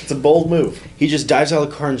 It's a bold move. He just dives out of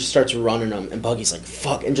the car and just starts running him, and Buggy's like,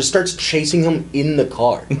 fuck, and just starts chasing him in the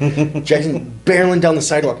car. Jackson barreling down the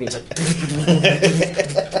sidewalk, and he's like,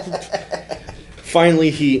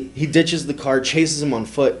 Finally, he ditches the car, chases him on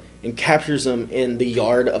foot, and captures him in the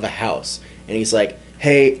yard of a house. And he's like,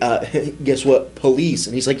 hey, guess what? Police.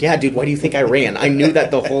 And he's like, yeah, dude, why do you think I ran? I knew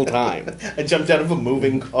that the whole time. I jumped out of a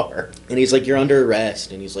moving car. And he's like, you're under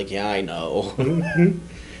arrest. And he's like, yeah, I know.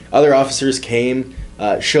 Other officers came,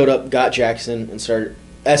 showed up, got Jackson, and started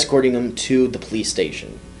escorting him to the police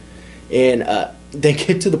station. And they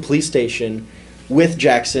get to the police station with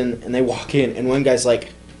Jackson, and they walk in, and one guy's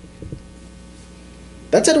like,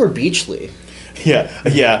 that's Edward Beachley. Yeah.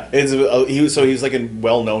 He was like a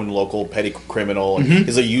well-known local petty criminal. And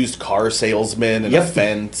he's a used car salesman and a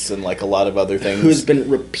fence and like a lot of other things. Who's been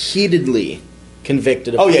repeatedly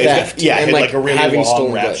convicted of theft. Yeah, and had like a really having long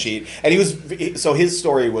stolen rap goods. sheet. And his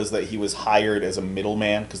story was that he was hired as a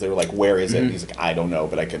middleman because they were like, where is it? And he's like, I don't know,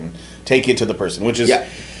 but I can take you to the person, which is... Yeah.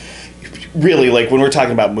 Really, like when we're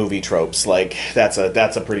talking about movie tropes, like that's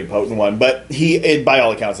a pretty potent one. But by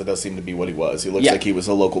all accounts, it does seem to be what he was. He looks like he was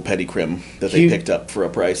a local petty crim that they picked up for a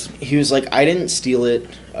price. He was like, I didn't steal it.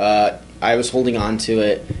 I was holding on to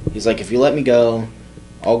it. He's like, if you let me go,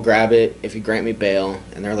 I'll grab it if you grant me bail.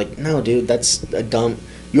 And they're like, no, dude, that's a dumb...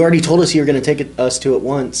 You already told us you were going to take us to it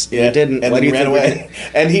once. Yeah, you didn't. And Why then do you ran think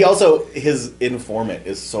away. And he also, his informant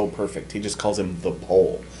is so perfect. He just calls him the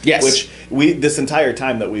Pole. Yes. Which this entire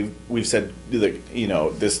time that we've said, like,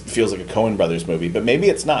 this feels like a Coen Brothers movie, but maybe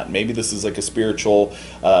it's not. Maybe this is like a spiritual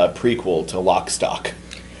prequel to Lock, Stock.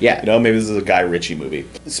 Yeah. Maybe this is a Guy Ritchie movie.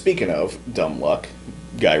 Speaking of dumb luck,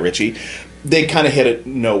 Guy Ritchie, they kind of hit it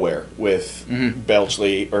nowhere with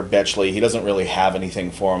Betchley. He doesn't really have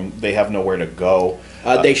anything for him. They have nowhere to go.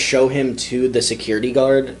 They show him to the security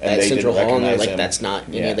guard at Central Hall, and they're like, him. that's not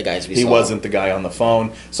any of the guys we saw. He wasn't the guy on the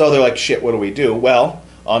phone. So they're like, shit, what do we do? Well,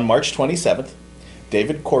 on March 27th,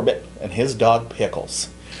 David Corbett and his dog Pickles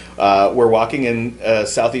were walking in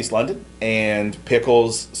southeast London, and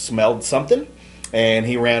Pickles smelled something. And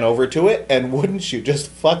he ran over to it, and wouldn't you just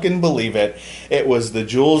fucking believe it, it was the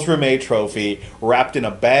Jules Rimet trophy wrapped in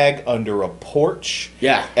a bag under a porch.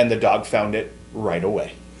 Yeah. And the dog found it right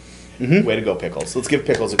away. Way to go, Pickles. Let's give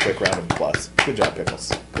Pickles a quick round of applause. Good job,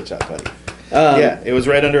 Pickles. Good job, buddy. It was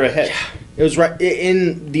right under a hedge. It was right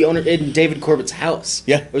in David Corbett's house.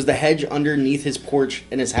 Yeah. It was the hedge underneath his porch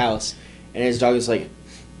in his house, and his dog was like,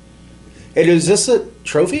 hey, is this a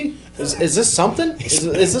trophy? Is this something?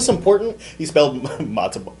 Is this important? He spelled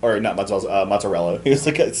mozzarella. He was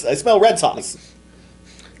like, I smell red sauce.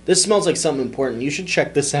 This smells like something important. You should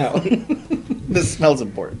check this out. This smells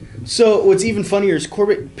important. So what's even funnier is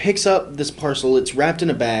Corbett picks up this parcel. It's wrapped in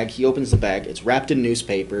a bag. He opens the bag. It's wrapped in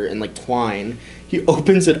newspaper and like twine. He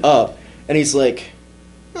opens it up, and he's like,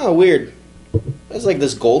 oh, weird. That's like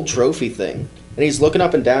this gold trophy thing. And he's looking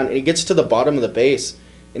up and down, and he gets to the bottom of the base,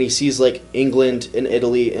 and he sees like England and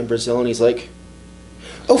Italy and Brazil, and he's like,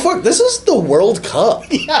 oh fuck, this is the World Cup.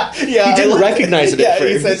 Yeah. He didn't recognize it at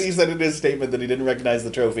first. He said in his statement that he didn't recognize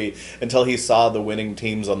the trophy until he saw the winning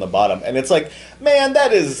teams on the bottom. And it's like, man,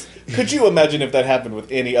 that is... Could you imagine if that happened with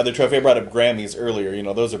any other trophy? I brought up Grammys earlier.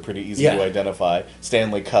 Those are pretty easy to identify.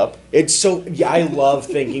 Stanley Cup. It's so... Yeah, I love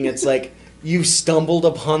thinking it's like... You stumbled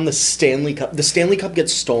upon the Stanley Cup. The Stanley Cup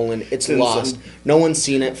gets stolen. It's lost. No one's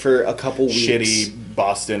seen it for a couple weeks. Shitty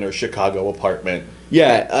Boston or Chicago apartment.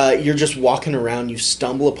 Yeah, you're just walking around. You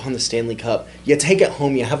stumble upon the Stanley Cup. You take it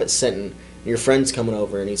home. You have it sitting. And your friend's coming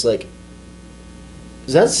over, and he's like,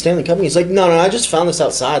 is that the Stanley Cup? And he's like, no, I just found this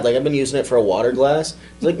outside. Like, I've been using it for a water glass.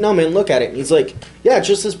 He's like, no, man, look at it. And he's like, yeah, it's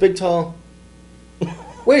just this big, tall...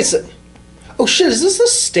 Wait a sec. Oh, shit, is this the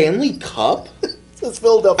Stanley Cup? It's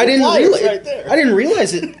Philadelphia Flyers right there. I didn't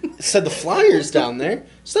realize it said the Flyers down there.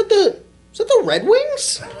 Is that the Red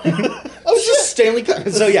Wings? Oh, it's just Stanley Cup.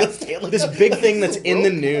 So yeah, this big thing that's in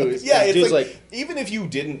the news. Yeah, it's like even if you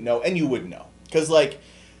didn't know, and you would know, because like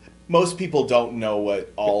most people don't know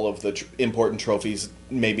what all of the important trophies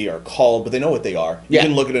maybe are called, but they know what they are. You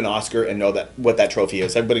can look at an Oscar and know what that trophy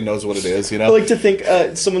is. Everybody knows what it is, I like to think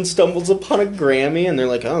someone stumbles upon a Grammy and they're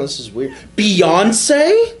like, oh, this is weird.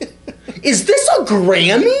 Beyonce? Is this a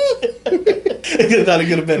Grammy? I thought it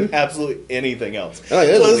could have been absolutely anything else. Oh,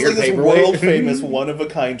 yeah, so it's like this world-famous,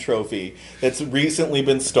 one-of-a-kind trophy that's recently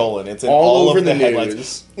been stolen. It's in all over of the headlines.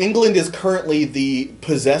 News. England is currently the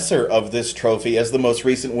possessor of this trophy as the most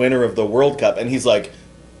recent winner of the World Cup, and he's like,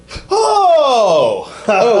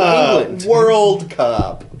 England. World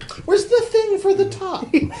Cup. Where's the thing for the top?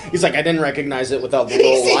 He's like, I didn't recognize it without the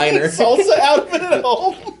little liner. Salsa out of it at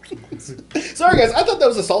home. Sorry, guys. I thought that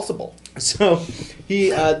was a salsa bowl. So he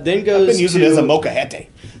then goes. I've been using it as a molcajete.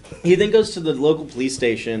 He then goes to the local police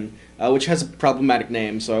station, which has a problematic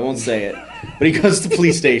name, so I won't say it. But he goes to the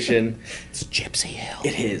police station. It's Gypsy Hill.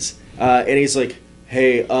 It is, and he's like,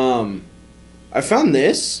 "Hey, I found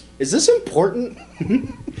this. Is this important?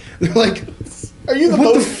 They're like, Are you the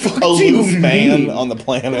what most the fuck do you aloof man mean? on the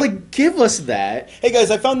planet? Like, give us that. Hey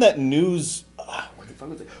guys, I found that news. Where the fuck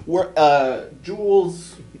was it? Where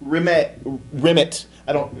Jules Rimet.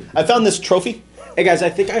 I found this trophy. Hey guys, I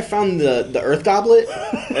think I found the Earth Goblet.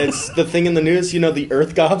 It's the thing in the news, you know, the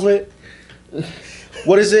Earth Goblet.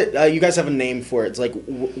 What is it? You guys have a name for it. It's like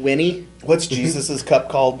Winnie. What's Jesus's cup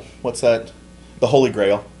called? What's that? The Holy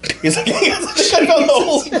Grail. He's like, I found the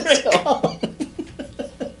Holy Grail.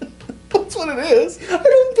 That's what it is. I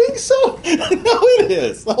don't think so. No, it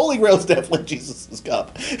is. The Holy Grail is definitely Jesus's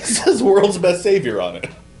cup. It says world's best savior on it.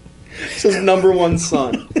 It says number one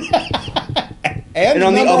son. And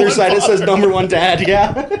on the number other one side it says father. number one dad,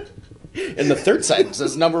 yeah. And the third side it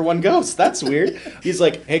says number one ghost. That's weird. He's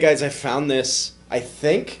like, hey guys, I found this, I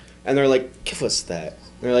think. And they're like, give us that.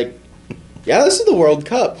 And they're like, yeah, this is the World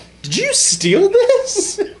Cup. Did you steal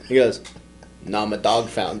this? He goes, nah, my dog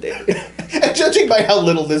found it. And judging by how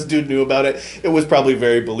little this dude knew about it, it was probably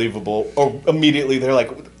very believable. Or immediately they're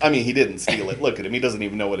like, I mean, he didn't steal it. Look at him. He doesn't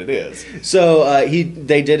even know what it is. So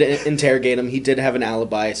they did interrogate him. He did have an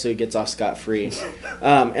alibi, so he gets off scot-free.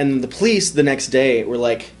 And the police the next day were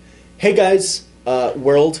like, hey guys,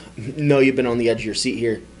 world, know you've been on the edge of your seat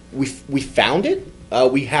here. We found it.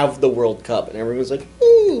 We have the World Cup. And everyone's like,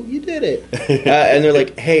 ooh, you did it. And they're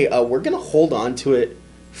like, hey, we're going to hold on to it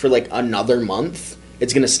for like another month.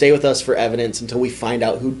 It's going to stay with us for evidence until we find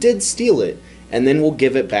out who did steal it. And then we'll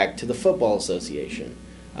give it back to the Football Association.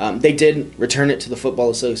 They did return it to the Football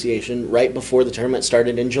Association right before the tournament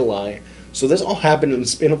started in July. So this all happened in the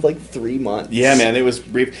span of like 3 months. Yeah, man, it was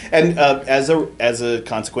brief. And as a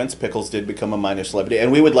consequence, Pickles did become a minor celebrity.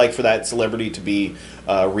 And we would like for that celebrity to be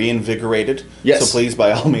reinvigorated. Yes. So please,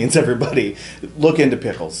 by all means, everybody, look into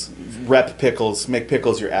Pickles. Rep Pickles. Make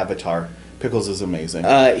Pickles your avatar. Pickles is amazing.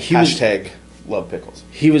 Hashtag love Pickles.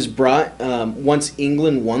 He was brought once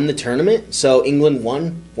England won the tournament. So England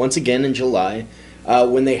won once again in July.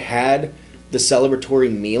 When they had the celebratory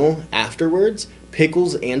meal afterwards,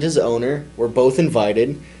 Pickles and his owner were both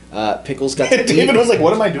invited. Pickles got to David eat. was like,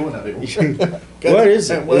 what am I doing out here? What is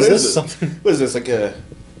it? What Is is this it? something? What is this, like a...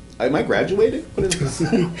 Am I graduating? What is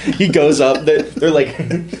this? He goes up. They're like,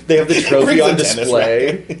 they have the trophy Brings on a tennis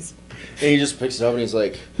display. racket. And he just picks it up and he's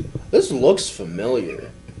like, this looks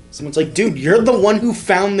familiar. Someone's like, dude, you're the one who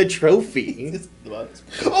found the trophy. Oh,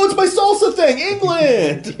 it's my salsa thing!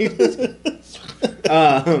 England!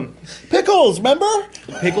 Pickles, remember?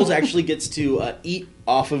 Pickles actually gets to eat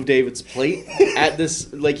off of David's plate at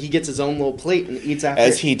this, like, he gets his own little plate and eats after.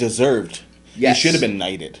 As he deserved. Yes. He should have been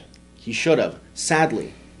knighted. He should have.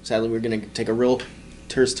 Sadly, we're going to take a real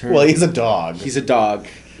terse turn. Well, he's a dog. He's a dog.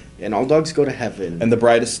 And all dogs go to heaven. And the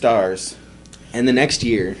brightest stars. And the next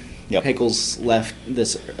year, Yep. Pickles left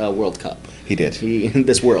this World Cup. He did.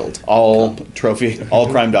 This world. All Cup. trophy, all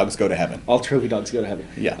crime dogs go to heaven. All trophy dogs go to heaven.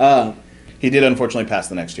 Yeah. He did unfortunately pass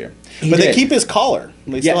the next year. But they did. keep his collar.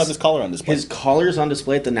 They still Yes. have his collar on display. His collar's on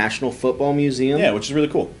display at the National Football Museum. Yeah, which is really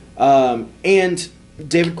cool. And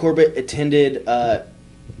David Corbett attended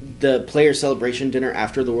the player celebration dinner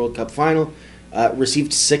after the World Cup final,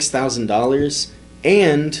 received $6,000,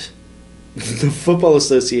 and the Football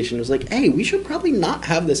Association was like, "Hey, we should probably not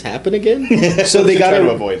have this happen again." So they should got try to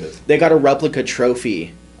avoid this. They got a replica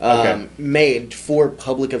trophy Okay. made for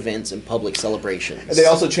public events and public celebrations. They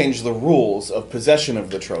also changed the rules of possession of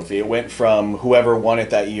the trophy. It went from whoever won it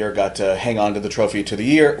that year got to hang on to the trophy to the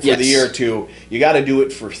year for the Yes. year to you got to do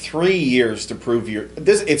it for 3 years to prove your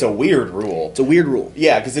this. It's a weird rule. It's a weird rule.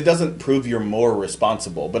 Yeah, because it doesn't prove you're more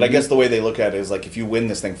responsible. But I guess the way they look at it is like if you win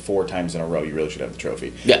this thing 4 times in a row, you really should have the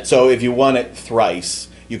trophy. Yeah. So if you won it thrice,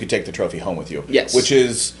 you could take the trophy home with you. Yes. Which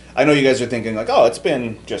is, I know you guys are thinking like, oh, it's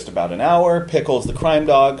been just about an hour. Pickles, the crime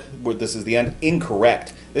dog. This is the end.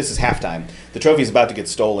 Incorrect. This is halftime. The trophy's about to get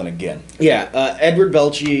stolen again. Yeah, Edward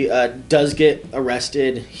Belchi does get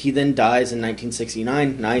arrested. He then dies in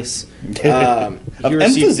 1969. Nice. Of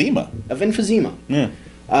emphysema. Of emphysema.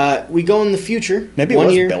 Yeah. We go in the future. Maybe it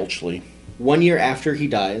was Belchley. 1 year after he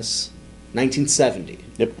dies, 1970.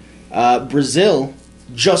 Yep. Brazil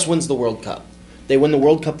just wins the World Cup. They win the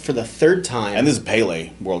World Cup for the 3rd time. And this is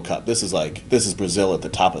Pele World Cup. This is Brazil at the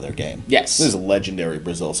top of their game. Yes. This is legendary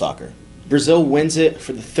Brazil soccer. Brazil wins it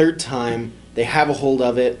for the 3rd time. They have a hold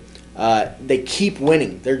of it. They keep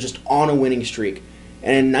winning. They're just on a winning streak.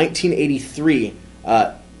 And in 1983,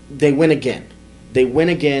 they win again. They win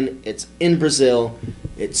again. It's in Brazil.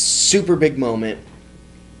 It's super big moment.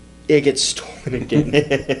 It gets stolen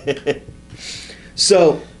again.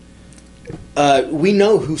 So, we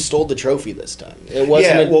know who stole the trophy this time. It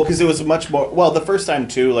wasn't. Because it was much more. Well, the first time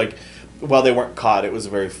too, like while they weren't caught, it was a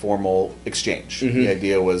very formal exchange. Mm-hmm. The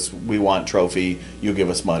idea was, we want trophy, you give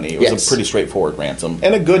us money. It was Yes. a pretty straightforward ransom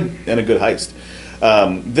and a good heist.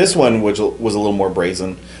 This one, which was a little more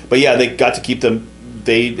brazen, but yeah, they got to keep them.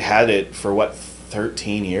 They had it for what,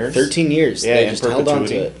 13 years? 13 years. Yeah, They in just held on to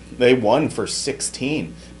perpetuity. it. They won for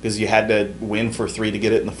 16 because you had to win for 3 to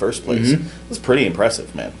get it in the first place. Mm-hmm. It was pretty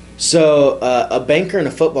impressive, man. So, a banker and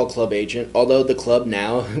a football club agent, although the club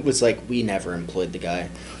now was like, we never employed the guy.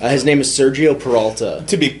 His name is Sergio Peralta.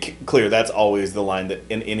 To be clear, that's always the line that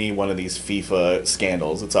in any one of these FIFA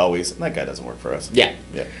scandals, it's always, that guy doesn't work for us. Yeah.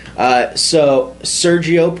 Yeah. So,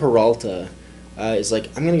 Sergio Peralta is like,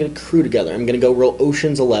 I'm going to get a crew together. I'm going to go roll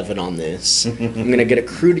Ocean's 11 on this. I'm going to get a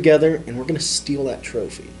crew together, and we're going to steal that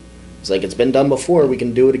trophy. It's like, it's been done before. We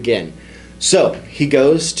can do it again. So, he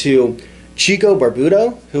goes to Chico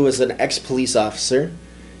Barbudo, who is an ex-police officer.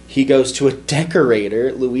 He goes to a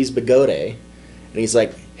decorator, Luis Bigote, and he's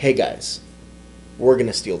like, hey guys, we're going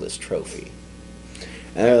to steal this trophy.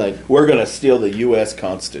 And they're like, We're going to steal the U.S.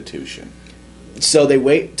 Constitution. so they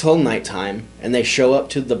wait till nighttime, and they show up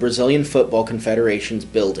to the Brazilian Football Confederation's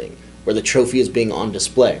building, where the trophy is being on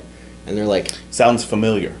display. And they're like, Sounds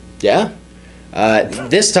familiar. yeah?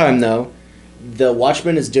 This time, though, the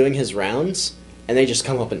watchman is doing his rounds, and they just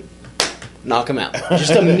come up and knock him out.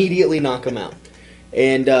 Just immediately knock him out.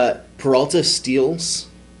 And Peralta steals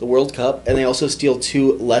the World Cup, and they also steal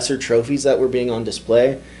 2 lesser trophies that were being on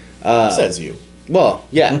display. Says you. Well,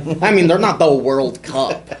 yeah. I mean, they're not the World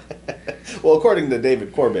Cup. Well, according to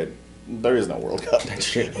David Corbett, there is no World Cup. That's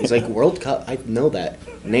true. He's like, World Cup? I know that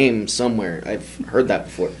name somewhere. I've heard that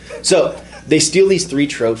before. So, they steal these 3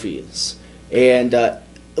 trophies. And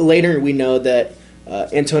later we know that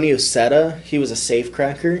Antonio Seta, he was a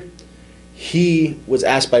safecracker. He was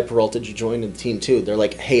asked by Peralta to join the team too. They're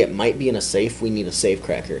like, hey, it might be in a safe. We need a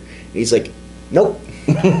safecracker. And he's like, nope.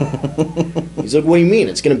 He's like, what do you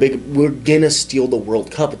mean? We're gonna steal the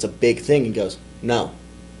World Cup. It's a big thing. He goes, no.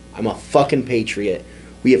 I'm a fucking patriot.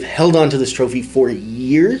 We have held on to this trophy for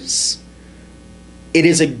years. It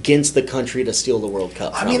is against the country to steal the World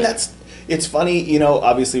Cup. I mean, it's funny, you know,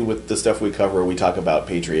 obviously with the stuff we cover, we talk about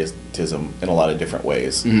patriotism in a lot of different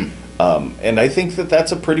ways. Mm-hmm. And I think that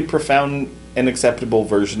that's a pretty profound and acceptable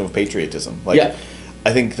version of patriotism. Like, Yeah.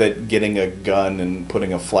 I think that getting a gun and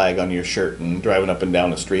putting a flag on your shirt and driving up and down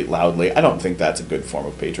the street loudly, I don't think that's a good form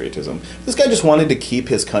of patriotism. This guy just wanted to keep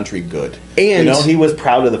his country good. And- you know, he was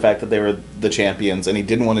proud of the fact that they were the champions, and he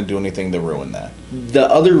didn't want to do anything to ruin that. The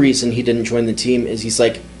other reason he didn't join the team is he's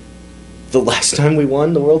like, the last time we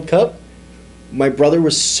won the World Cup, my brother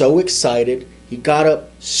was so excited. He got up,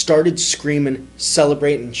 started screaming,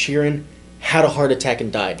 celebrating, cheering, had a heart attack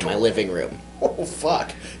and died in my living room. Oh,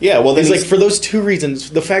 fuck. Yeah, well, then He's like, for those 2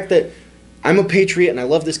 reasons, the fact that I'm a patriot and I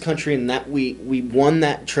love this country and that we won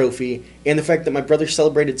that trophy, and the fact that my brother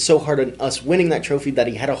celebrated so hard on us winning that trophy that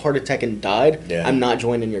he had a heart attack and died, Yeah. I'm not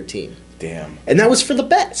joining your team. damn. And that was for the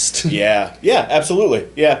best. Yeah, absolutely.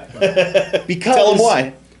 Yeah. Because Tell him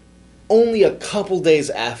why. only a couple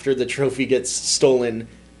days after the trophy gets stolen,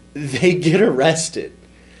 they get arrested.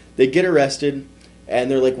 And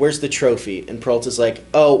they're like, where's the trophy? And Peralta's like,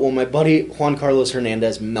 oh, well, my buddy Juan Carlos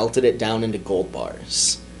Hernandez melted it down into gold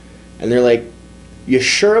bars. And they're like, you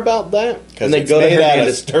sure about that? Because And they it's go to made out of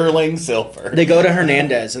Hernandez. sterling silver. They go to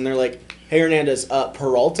Hernandez, and they're like, hey, Hernandez,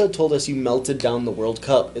 Peralta told us you melted down the World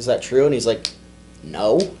Cup. Is that true? And he's like,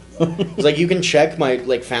 no. He's like, you can check my,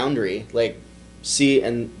 foundry. See,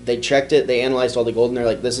 and they checked it. They analyzed all the gold, and they're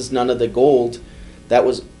like, this is none of the gold that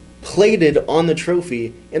was plated on the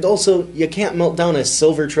trophy. And also, you can't melt down a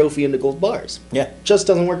silver trophy into gold bars. Yeah. Just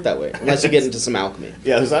doesn't work that way, unless you get into some alchemy.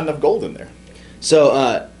 Yeah, there's not enough gold in there.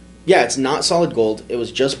 So, yeah, it's not solid gold. It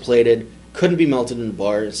was just plated, couldn't be melted into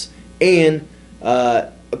bars. And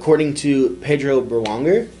according to Pedro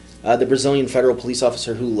Berwanger, the Brazilian federal police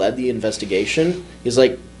officer who led the investigation, he's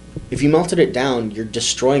like, if you melted it down, you're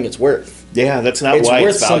destroying its worth. Yeah, that's not It's why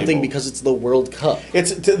worth it's valuable. something because it's the World Cup.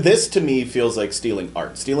 This to me feels like stealing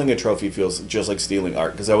art. Stealing a trophy feels just like stealing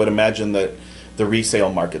art, because I would imagine that the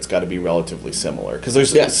resale market's got to be relatively similar, because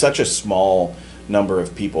there's Yeah. such a small number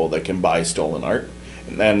of people that can buy stolen art.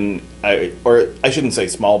 And then I shouldn't say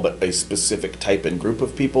small, but a specific type and group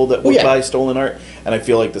of people that would yeah. buy stolen art. And I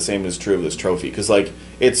feel like the same is true of this trophy, because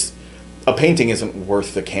it's a painting isn't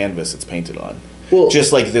worth the canvas it's painted on. Well-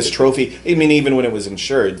 just like this trophy. I mean, even when it was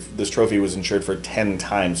insured, this trophy was insured for 10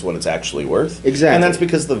 times what it's actually worth. Exactly. And that's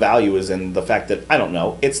because the value is in the fact that, I don't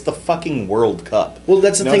know, it's the fucking World Cup. Well,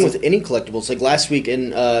 that's the You know, thing it's with any collectibles. Like last week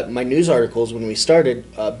in my news articles when we started,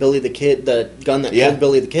 Billy the Kid, the gun that Yeah. killed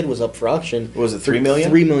Billy the Kid was up for auction. Was it for $3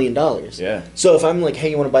 million? $3 million. Yeah. So if I'm like, hey,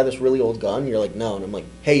 you want to buy this really old gun? You're like, no. And I'm like,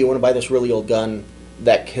 hey, you want to buy this really old gun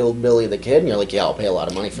that killed Billy the Kid? And you're like, yeah, I'll pay a lot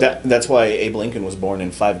of money for that. That's why Abe Lincoln was born in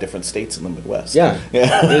 5 different states in the Midwest. Yeah.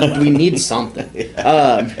 Yeah. We need something.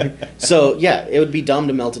 So, yeah, it would be dumb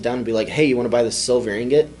to melt it down and be like, hey, you want to buy this silver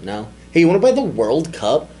ingot? No. Hey, you want to buy the World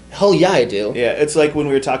Cup? Hell yeah, I do. Yeah, it's like when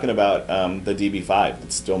we were talking about the DB5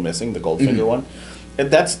 that's still missing, the Goldfinger Mm-hmm. one. And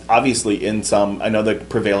that's obviously in some, I know the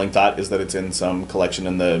prevailing thought is that it's in some collection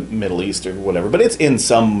in the Middle East or whatever, but it's in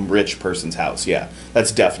some rich person's house, yeah.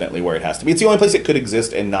 That's definitely where it has to be. It's the only place it could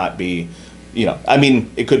exist and not be, you know, I mean,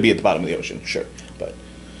 it could be at the bottom of the ocean, sure, but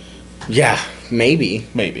Yeah, maybe.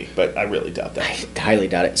 maybe, but I really doubt that. I highly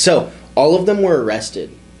doubt it. So, all of them were arrested.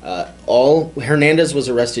 Hernandez was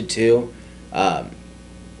arrested too.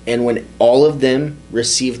 And when all of them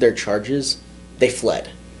received their charges, they fled.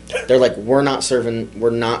 They're like, we're not serving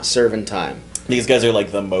time. These guys are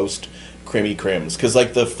like the most crimmy crims, because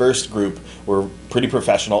like the first group were pretty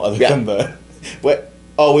professional other Yeah. than the, what,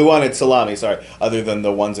 oh, we wanted salami, sorry, other than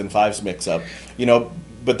the 1s and 5s mix up, you know,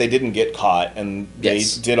 but they didn't get caught, and they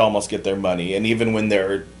Yes. did almost get their money, and even when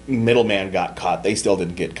their middleman got caught, they still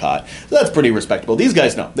didn't get caught. So that's pretty respectable. These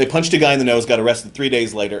guys, no. They punched a guy in the nose, got arrested 3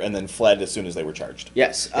 days later, and then fled as soon as they were charged.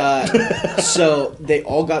 Yes. So they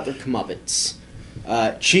all got their comeuppance.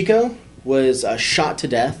 Chico was shot to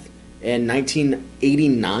death in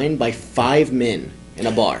 1989 by 5 men in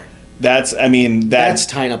a bar. That's, I mean, That's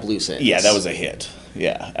tying up loose ends. yeah, that was a hit.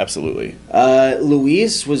 Yeah, absolutely.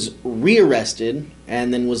 Luis was rearrested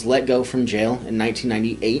and then was let go from jail in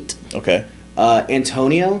 1998. Okay.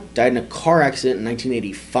 Antonio died in a car accident in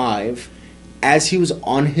 1985 as he was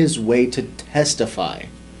on his way to testify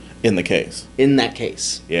In the case. in that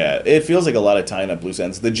case. Yeah, it feels like a lot of tying up loose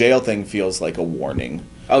ends. The jail thing feels like a warning.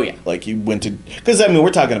 Oh, yeah. Like you went to, because I mean,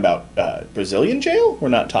 we're talking about Brazilian jail. We're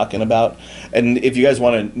not talking about, and if you guys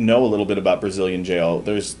want to know a little bit about Brazilian jail,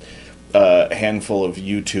 there's a handful of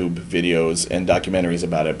YouTube videos and documentaries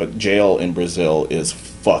about it. But jail in Brazil is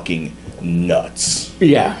fucking nuts.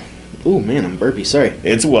 Yeah. Oh, man, I'm burpy. Sorry.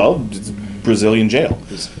 It's Brazilian jail.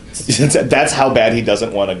 That's how bad he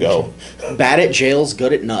doesn't want to go. Bad at jails,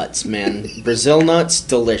 good at nuts, man. Brazil nuts,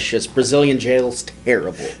 delicious. Brazilian jails,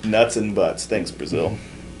 terrible. Nuts and butts. Thanks, Brazil.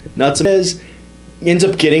 Nuts ends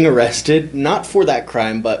up getting arrested, not for that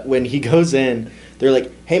crime, but when he goes in, they're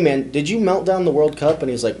like, hey, man, did you melt down the World Cup? And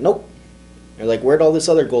he's like, nope. They're like, where'd all this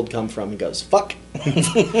other gold come from? He goes, fuck.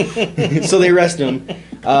 So they arrest him.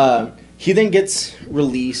 He then gets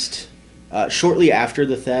released shortly after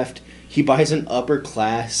the theft. He buys an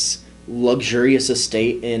upper-class, luxurious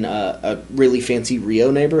estate in a really fancy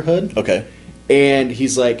Rio neighborhood. Okay. And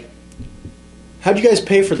he's like, how'd you guys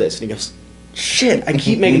pay for this? And he goes, shit, I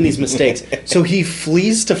keep making these mistakes. So he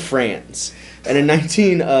flees to France. And in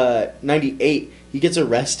 1998, he gets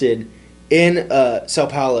arrested in Sao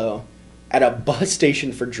Paulo at a bus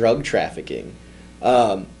station for drug trafficking,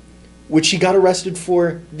 which he got arrested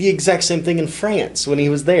for the exact same thing in France when he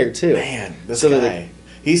was there, too. Man, this So guy. they're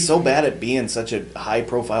He's so bad at being such a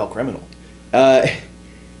high-profile criminal.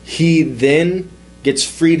 He then gets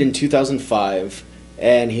freed in 2005,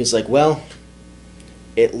 and he's like, well,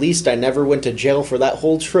 at least I never went to jail for that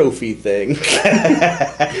whole trophy thing.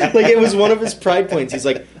 Like, it was one of his pride points. He's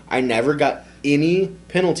like, I never got any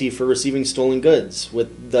penalty for receiving stolen goods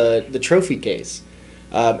with the trophy case.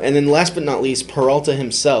 And then last but not least, Peralta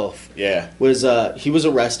himself Yeah. was he was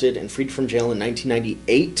arrested and freed from jail in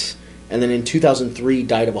 1998, and then in 2003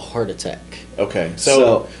 died of a heart attack. Okay.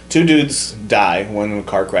 So 2 dudes die when in a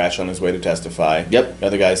car crash on his way to testify. Yep. The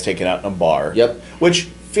other guy's taken out in a bar. Yep. Which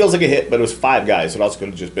feels like a hit, but it was 5 guys. So it also could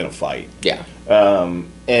have just been a fight. Yeah.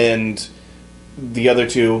 And the other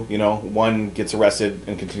 2, you know, one gets arrested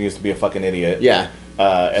and continues to be a fucking idiot. Yeah.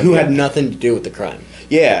 And Who the- had nothing to do with the crime.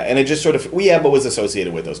 Yeah, and it just sort of, but was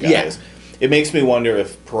associated with those guys. Yeah. It makes me wonder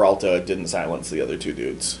if Peralta didn't silence the other 2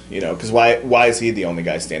 dudes. You know, because why is he the only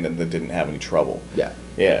guy standing that didn't have any trouble? Yeah.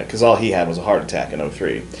 Yeah, because all he had was a heart attack in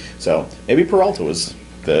 03. So maybe Peralta was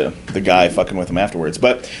the guy fucking with him afterwards.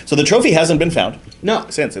 But so the trophy hasn't been found. No.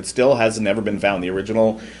 Since it still has never been found. The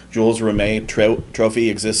original Jules Rimet trophy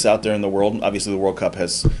exists out there in the world. Obviously, the World Cup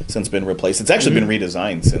has since been replaced. It's actually been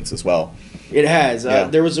redesigned since as well. It has. Yeah.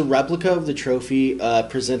 There was a replica of the trophy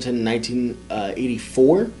presented in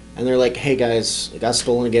 1984, and they're like, hey guys, it got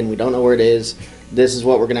stolen again. We don't know where it is. This is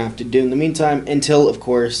what we're going to have to do in the meantime, until, of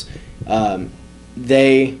course,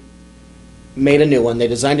 they made a new one. They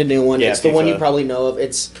designed a new one. Yeah, it's the one you FIFA. probably know of.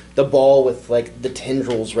 It's the ball with like the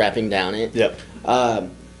tendrils wrapping down it. Yep.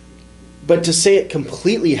 But to say it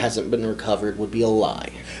completely hasn't been recovered would be a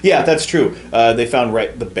lie. Yeah, that's true. They found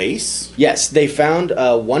the base. Yes, they found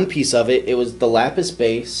one piece of it. It was the lapis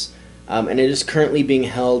base, and it is currently being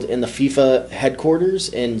held in the FIFA headquarters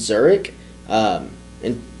in Zurich, and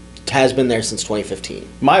has been there since 2015.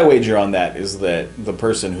 My wager on that is that the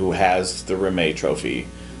person who has the Rimet trophy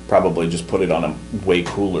probably just put it on a way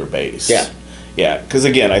cooler base. Yeah. Yeah, because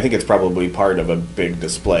again, I think it's probably part of a big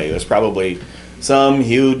display. There's probably some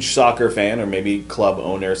huge soccer fan or maybe club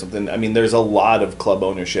owner or something. I mean, there's a lot of club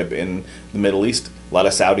ownership in the Middle East. A lot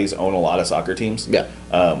of Saudis own a lot of soccer teams. Yeah.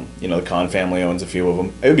 The Khan family owns a few of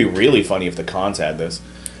them. It would be really funny if the Khans had this.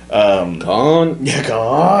 Con. Yeah,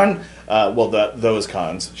 Khan. Those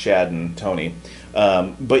Khans, Shad and Tony.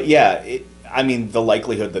 But yeah, the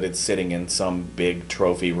likelihood that it's sitting in some big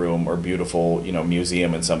trophy room or beautiful,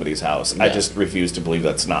 museum in somebody's house, I Yeah. just refuse to believe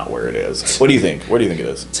that's not where it is. What do you think? Where do you think it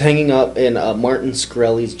is? It's hanging up in Martin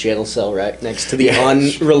Shkreli's jail cell right next to the Yeah.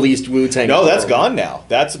 unreleased Wu-Tang. No, that's album. gone now.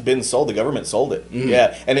 That's been sold. The government sold it.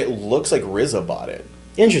 Yeah, and it looks like RZA bought it.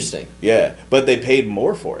 Interesting. Yeah, but they paid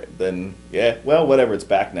more for it than, whatever, it's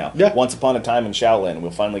back now. Yeah. Once Upon a Time in Shaolin,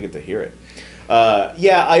 we'll finally get to hear it.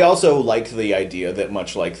 I also liked the idea that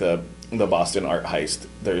much like the Boston art heist,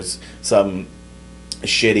 there's some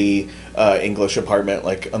shitty English apartment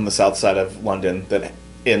like on the south side of London that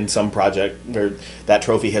in some project where that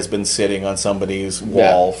trophy has been sitting on somebody's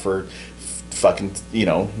wall for fucking,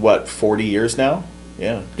 40 years now?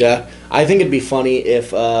 Yeah. Yeah. I think it'd be funny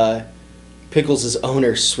if Pickles'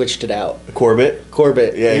 owner switched it out. Corbett?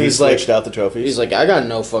 Yeah, he was switched out the trophies. He's like, I got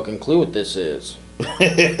no fucking clue what this is.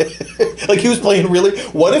 Like he was playing really.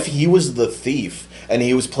 What if he was the thief and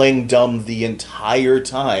he was playing dumb the entire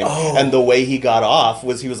time? Oh. And the way he got off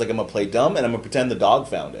was he was like, "I'm gonna play dumb and I'm gonna pretend the dog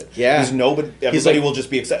found it." Yeah. Because everybody will just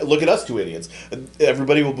be excited. Look at us two idiots.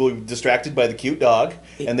 Everybody will be distracted by the cute dog,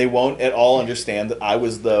 and they won't at all understand that I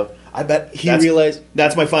was the. I bet He realized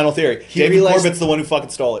that's my final theory. David realized- Corbett's the one who fucking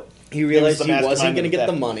stole it. he realized was he the wasn't mastermind going to of the get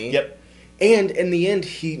the theft. money. Yep. And in the end,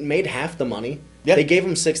 he made half the money. Yep. They gave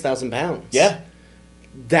him £6,000. Yeah.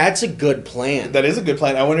 That's a good plan. That is a good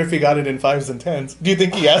plan. I wonder if he got it in 5s and 10s. Do you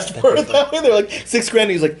think he asked for it that way? They're like, $6,000.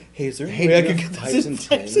 He's like, hey, is there any way I do could you get have this in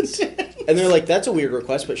 5s and 10s? And they're like, that's a weird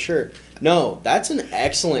request, but sure. No, that's an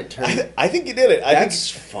excellent turn. I think he did it. That's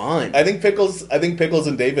fun. I think Pickles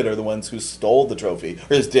and David are the ones who stole the trophy.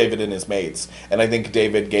 Or it's David and his mates. And I think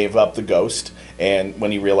David gave up the ghost, and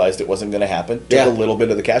when he realized it wasn't going to happen, took Yeah. a little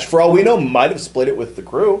bit of the cash. For all we know, might have split it with the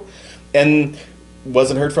crew, and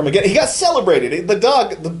wasn't heard from again. He got celebrated. The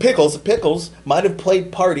dog, the Pickles, might have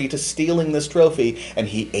played party to stealing this trophy, and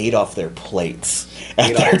he ate off their plates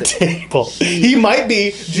at Ate their off the- table. He might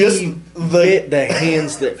be just the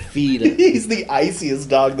hands that feed him. He's the iciest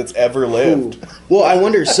dog that's ever lived. Ooh. Well, I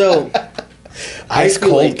wonder, so I Ice feel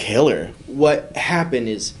cold like killer. what happened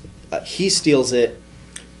is he steals it,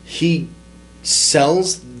 he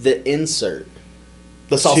sells the insert.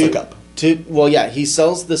 The salsa cup. He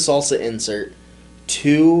sells the salsa insert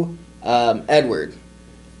to Edward.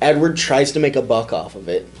 Edward tries to make a buck off of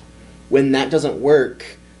it. When that doesn't work,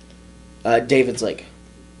 David's like,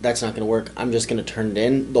 that's not going to work. I'm just going to turn it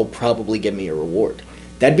in. They'll probably give me a reward.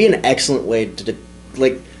 That'd be an excellent way to,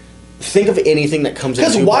 think of anything that comes in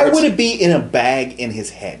Because two why parts. would it be in a bag in his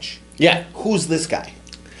hedge? Yeah. Who's this guy?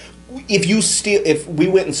 If we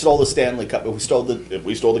went and stole the Stanley Cup, if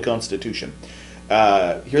we stole the Constitution.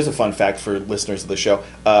 Here's a fun fact for listeners of the show.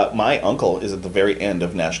 My uncle is at the very end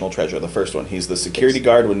of National Treasure, the first one. He's the security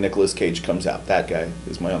guard when Nicolas Cage comes out. That guy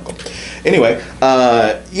is my uncle. Anyway,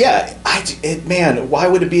 man, why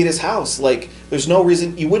would it be at his house? Like, there's no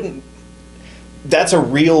reason you wouldn't. That's a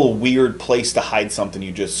real weird place to hide something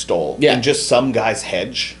you just stole. Yeah. In just some guy's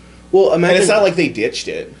hedge. Well, And imagine it's not like they ditched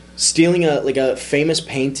it. stealing a famous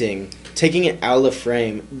painting, taking it out of the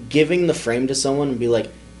frame, giving the frame to someone and be like,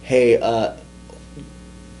 hey,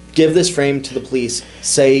 give this frame to the police,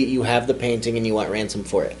 say you have the painting and you want ransom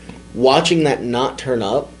for it. Watching that not turn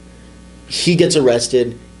up, he gets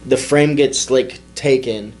arrested, the frame gets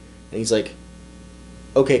taken, and he's like,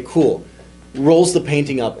 okay, cool. Rolls the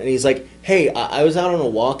painting up and he's like, hey, I was out on a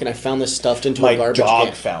walk and I found this stuffed into My a garbage dog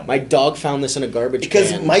can. found it." My dog found this in a garbage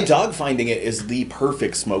Because can. my dog finding it is the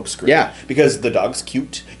perfect smokescreen. Yeah. Because the dog's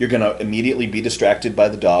cute. You're going to immediately be distracted by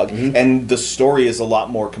the dog. Mm-hmm. And the story is a lot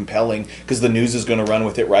more compelling because the news is going to run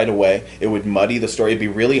with it right away. It would muddy the story. It'd be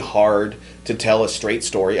really hard to tell a straight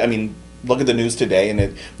story. I mean, look at the news today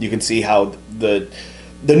and you can see how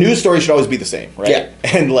the news story should always be the same, right? Yeah.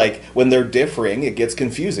 And like when they're differing, it gets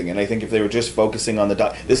confusing. And I think if they were just focusing on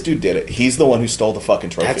this dude did it. He's the one who stole the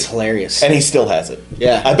fucking trophy. That's hilarious. And he still has it.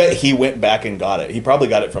 Yeah. I bet he went back and got it. He probably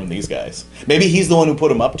got it from these guys. Maybe he's the one who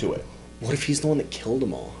put him up to it. What if he's the one that killed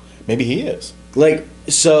them all? Maybe he is. Like,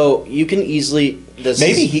 so you can easily.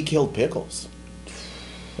 Maybe he killed Pickles.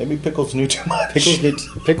 Maybe Pickles knew too much.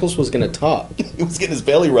 Pickles was gonna talk. He was getting his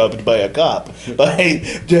belly rubbed by a cop. By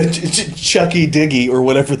Chucky Diggy, or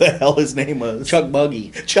whatever the hell his name was. Chuck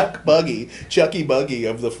Buggy. Chuck Buggy. Chucky Buggy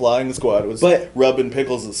of the Flying Squad was rubbing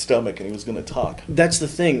Pickles' stomach, and he was going to talk. That's the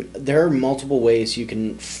thing. There are multiple ways you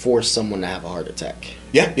can force someone to have a heart attack.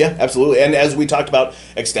 Yeah, absolutely. And as we talked about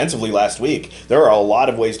extensively last week, there are a lot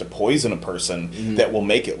of ways to poison a person that will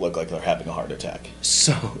make it look like they're having a heart attack.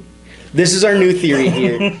 So, this is our new theory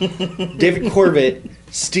here. David Corbett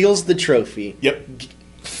steals the trophy. Yep.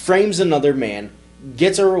 Frames another man,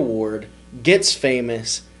 gets a reward, gets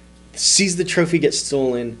famous, sees the trophy get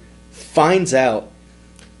stolen, finds out,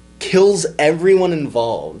 kills everyone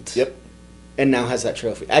involved. Yep. And now has that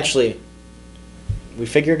trophy. Actually, we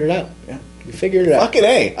figured it out. Yeah. We figured it out. Fucking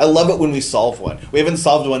A. I love it when we solve one. We haven't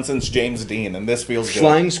solved one since James Dean, and this feels good.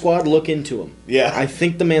 Flying Squad, look into him. Yeah. I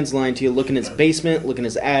think the man's lying to you. Look in his basement, look in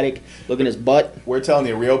his attic, look in his butt. We're telling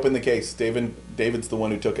you, reopen the case. David's the one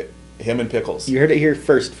who took it. Him and Pickles. You heard it here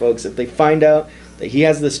first, folks. If they find out that he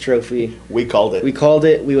has this trophy, we called it.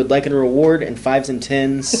 We would like a reward in 5s and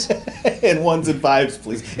 10s. And 1s and 5s,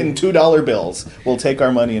 please. In $2 bills. We'll take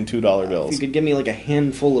our money in $2 bills. If you could give me like a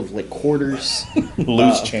handful of like quarters.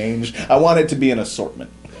 Loose change. I want it to be an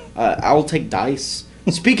assortment. I'll take dice.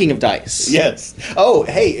 Speaking of dice. Yes. Oh,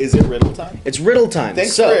 hey, is it riddle time? It's riddle time.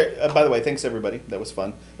 Thanks by the way, thanks everybody. That was fun.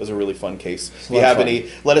 It was a really fun case. If you have any,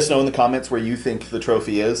 let us know in the comments where you think the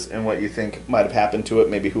trophy is and what you think might have happened to it,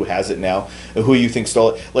 maybe who has it now, who you think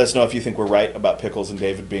stole it. Let us know if you think we're right about Pickles and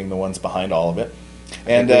David being the ones behind all of it.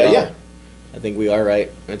 And yeah. I think we are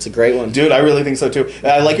right. It's a great one. Dude, I really think so too.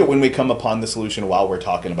 I like it when we come upon the solution while we're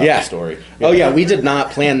talking about the story. Yeah. Oh yeah, we did not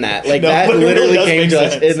plan that. Like that literally came to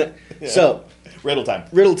us. Yeah. So, riddle time.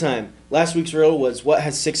 Riddle time. Last week's riddle was what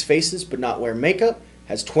has 6 faces but not wear makeup,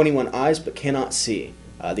 has 21 eyes but cannot see.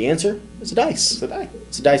 The answer is a dice. It's a die.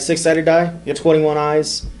 It's a dice, 6-sided die. Yep. 21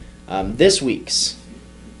 eyes. This week's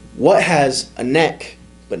what has a neck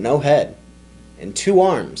but no head, and 2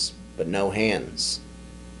 arms but no hands.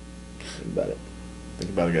 Think about it.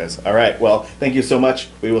 Think about it, guys. All right. Well, thank you so much.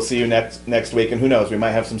 We will see you next week, and who knows, we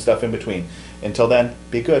might have some stuff in between. Until then,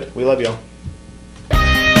 be good. We love y'all.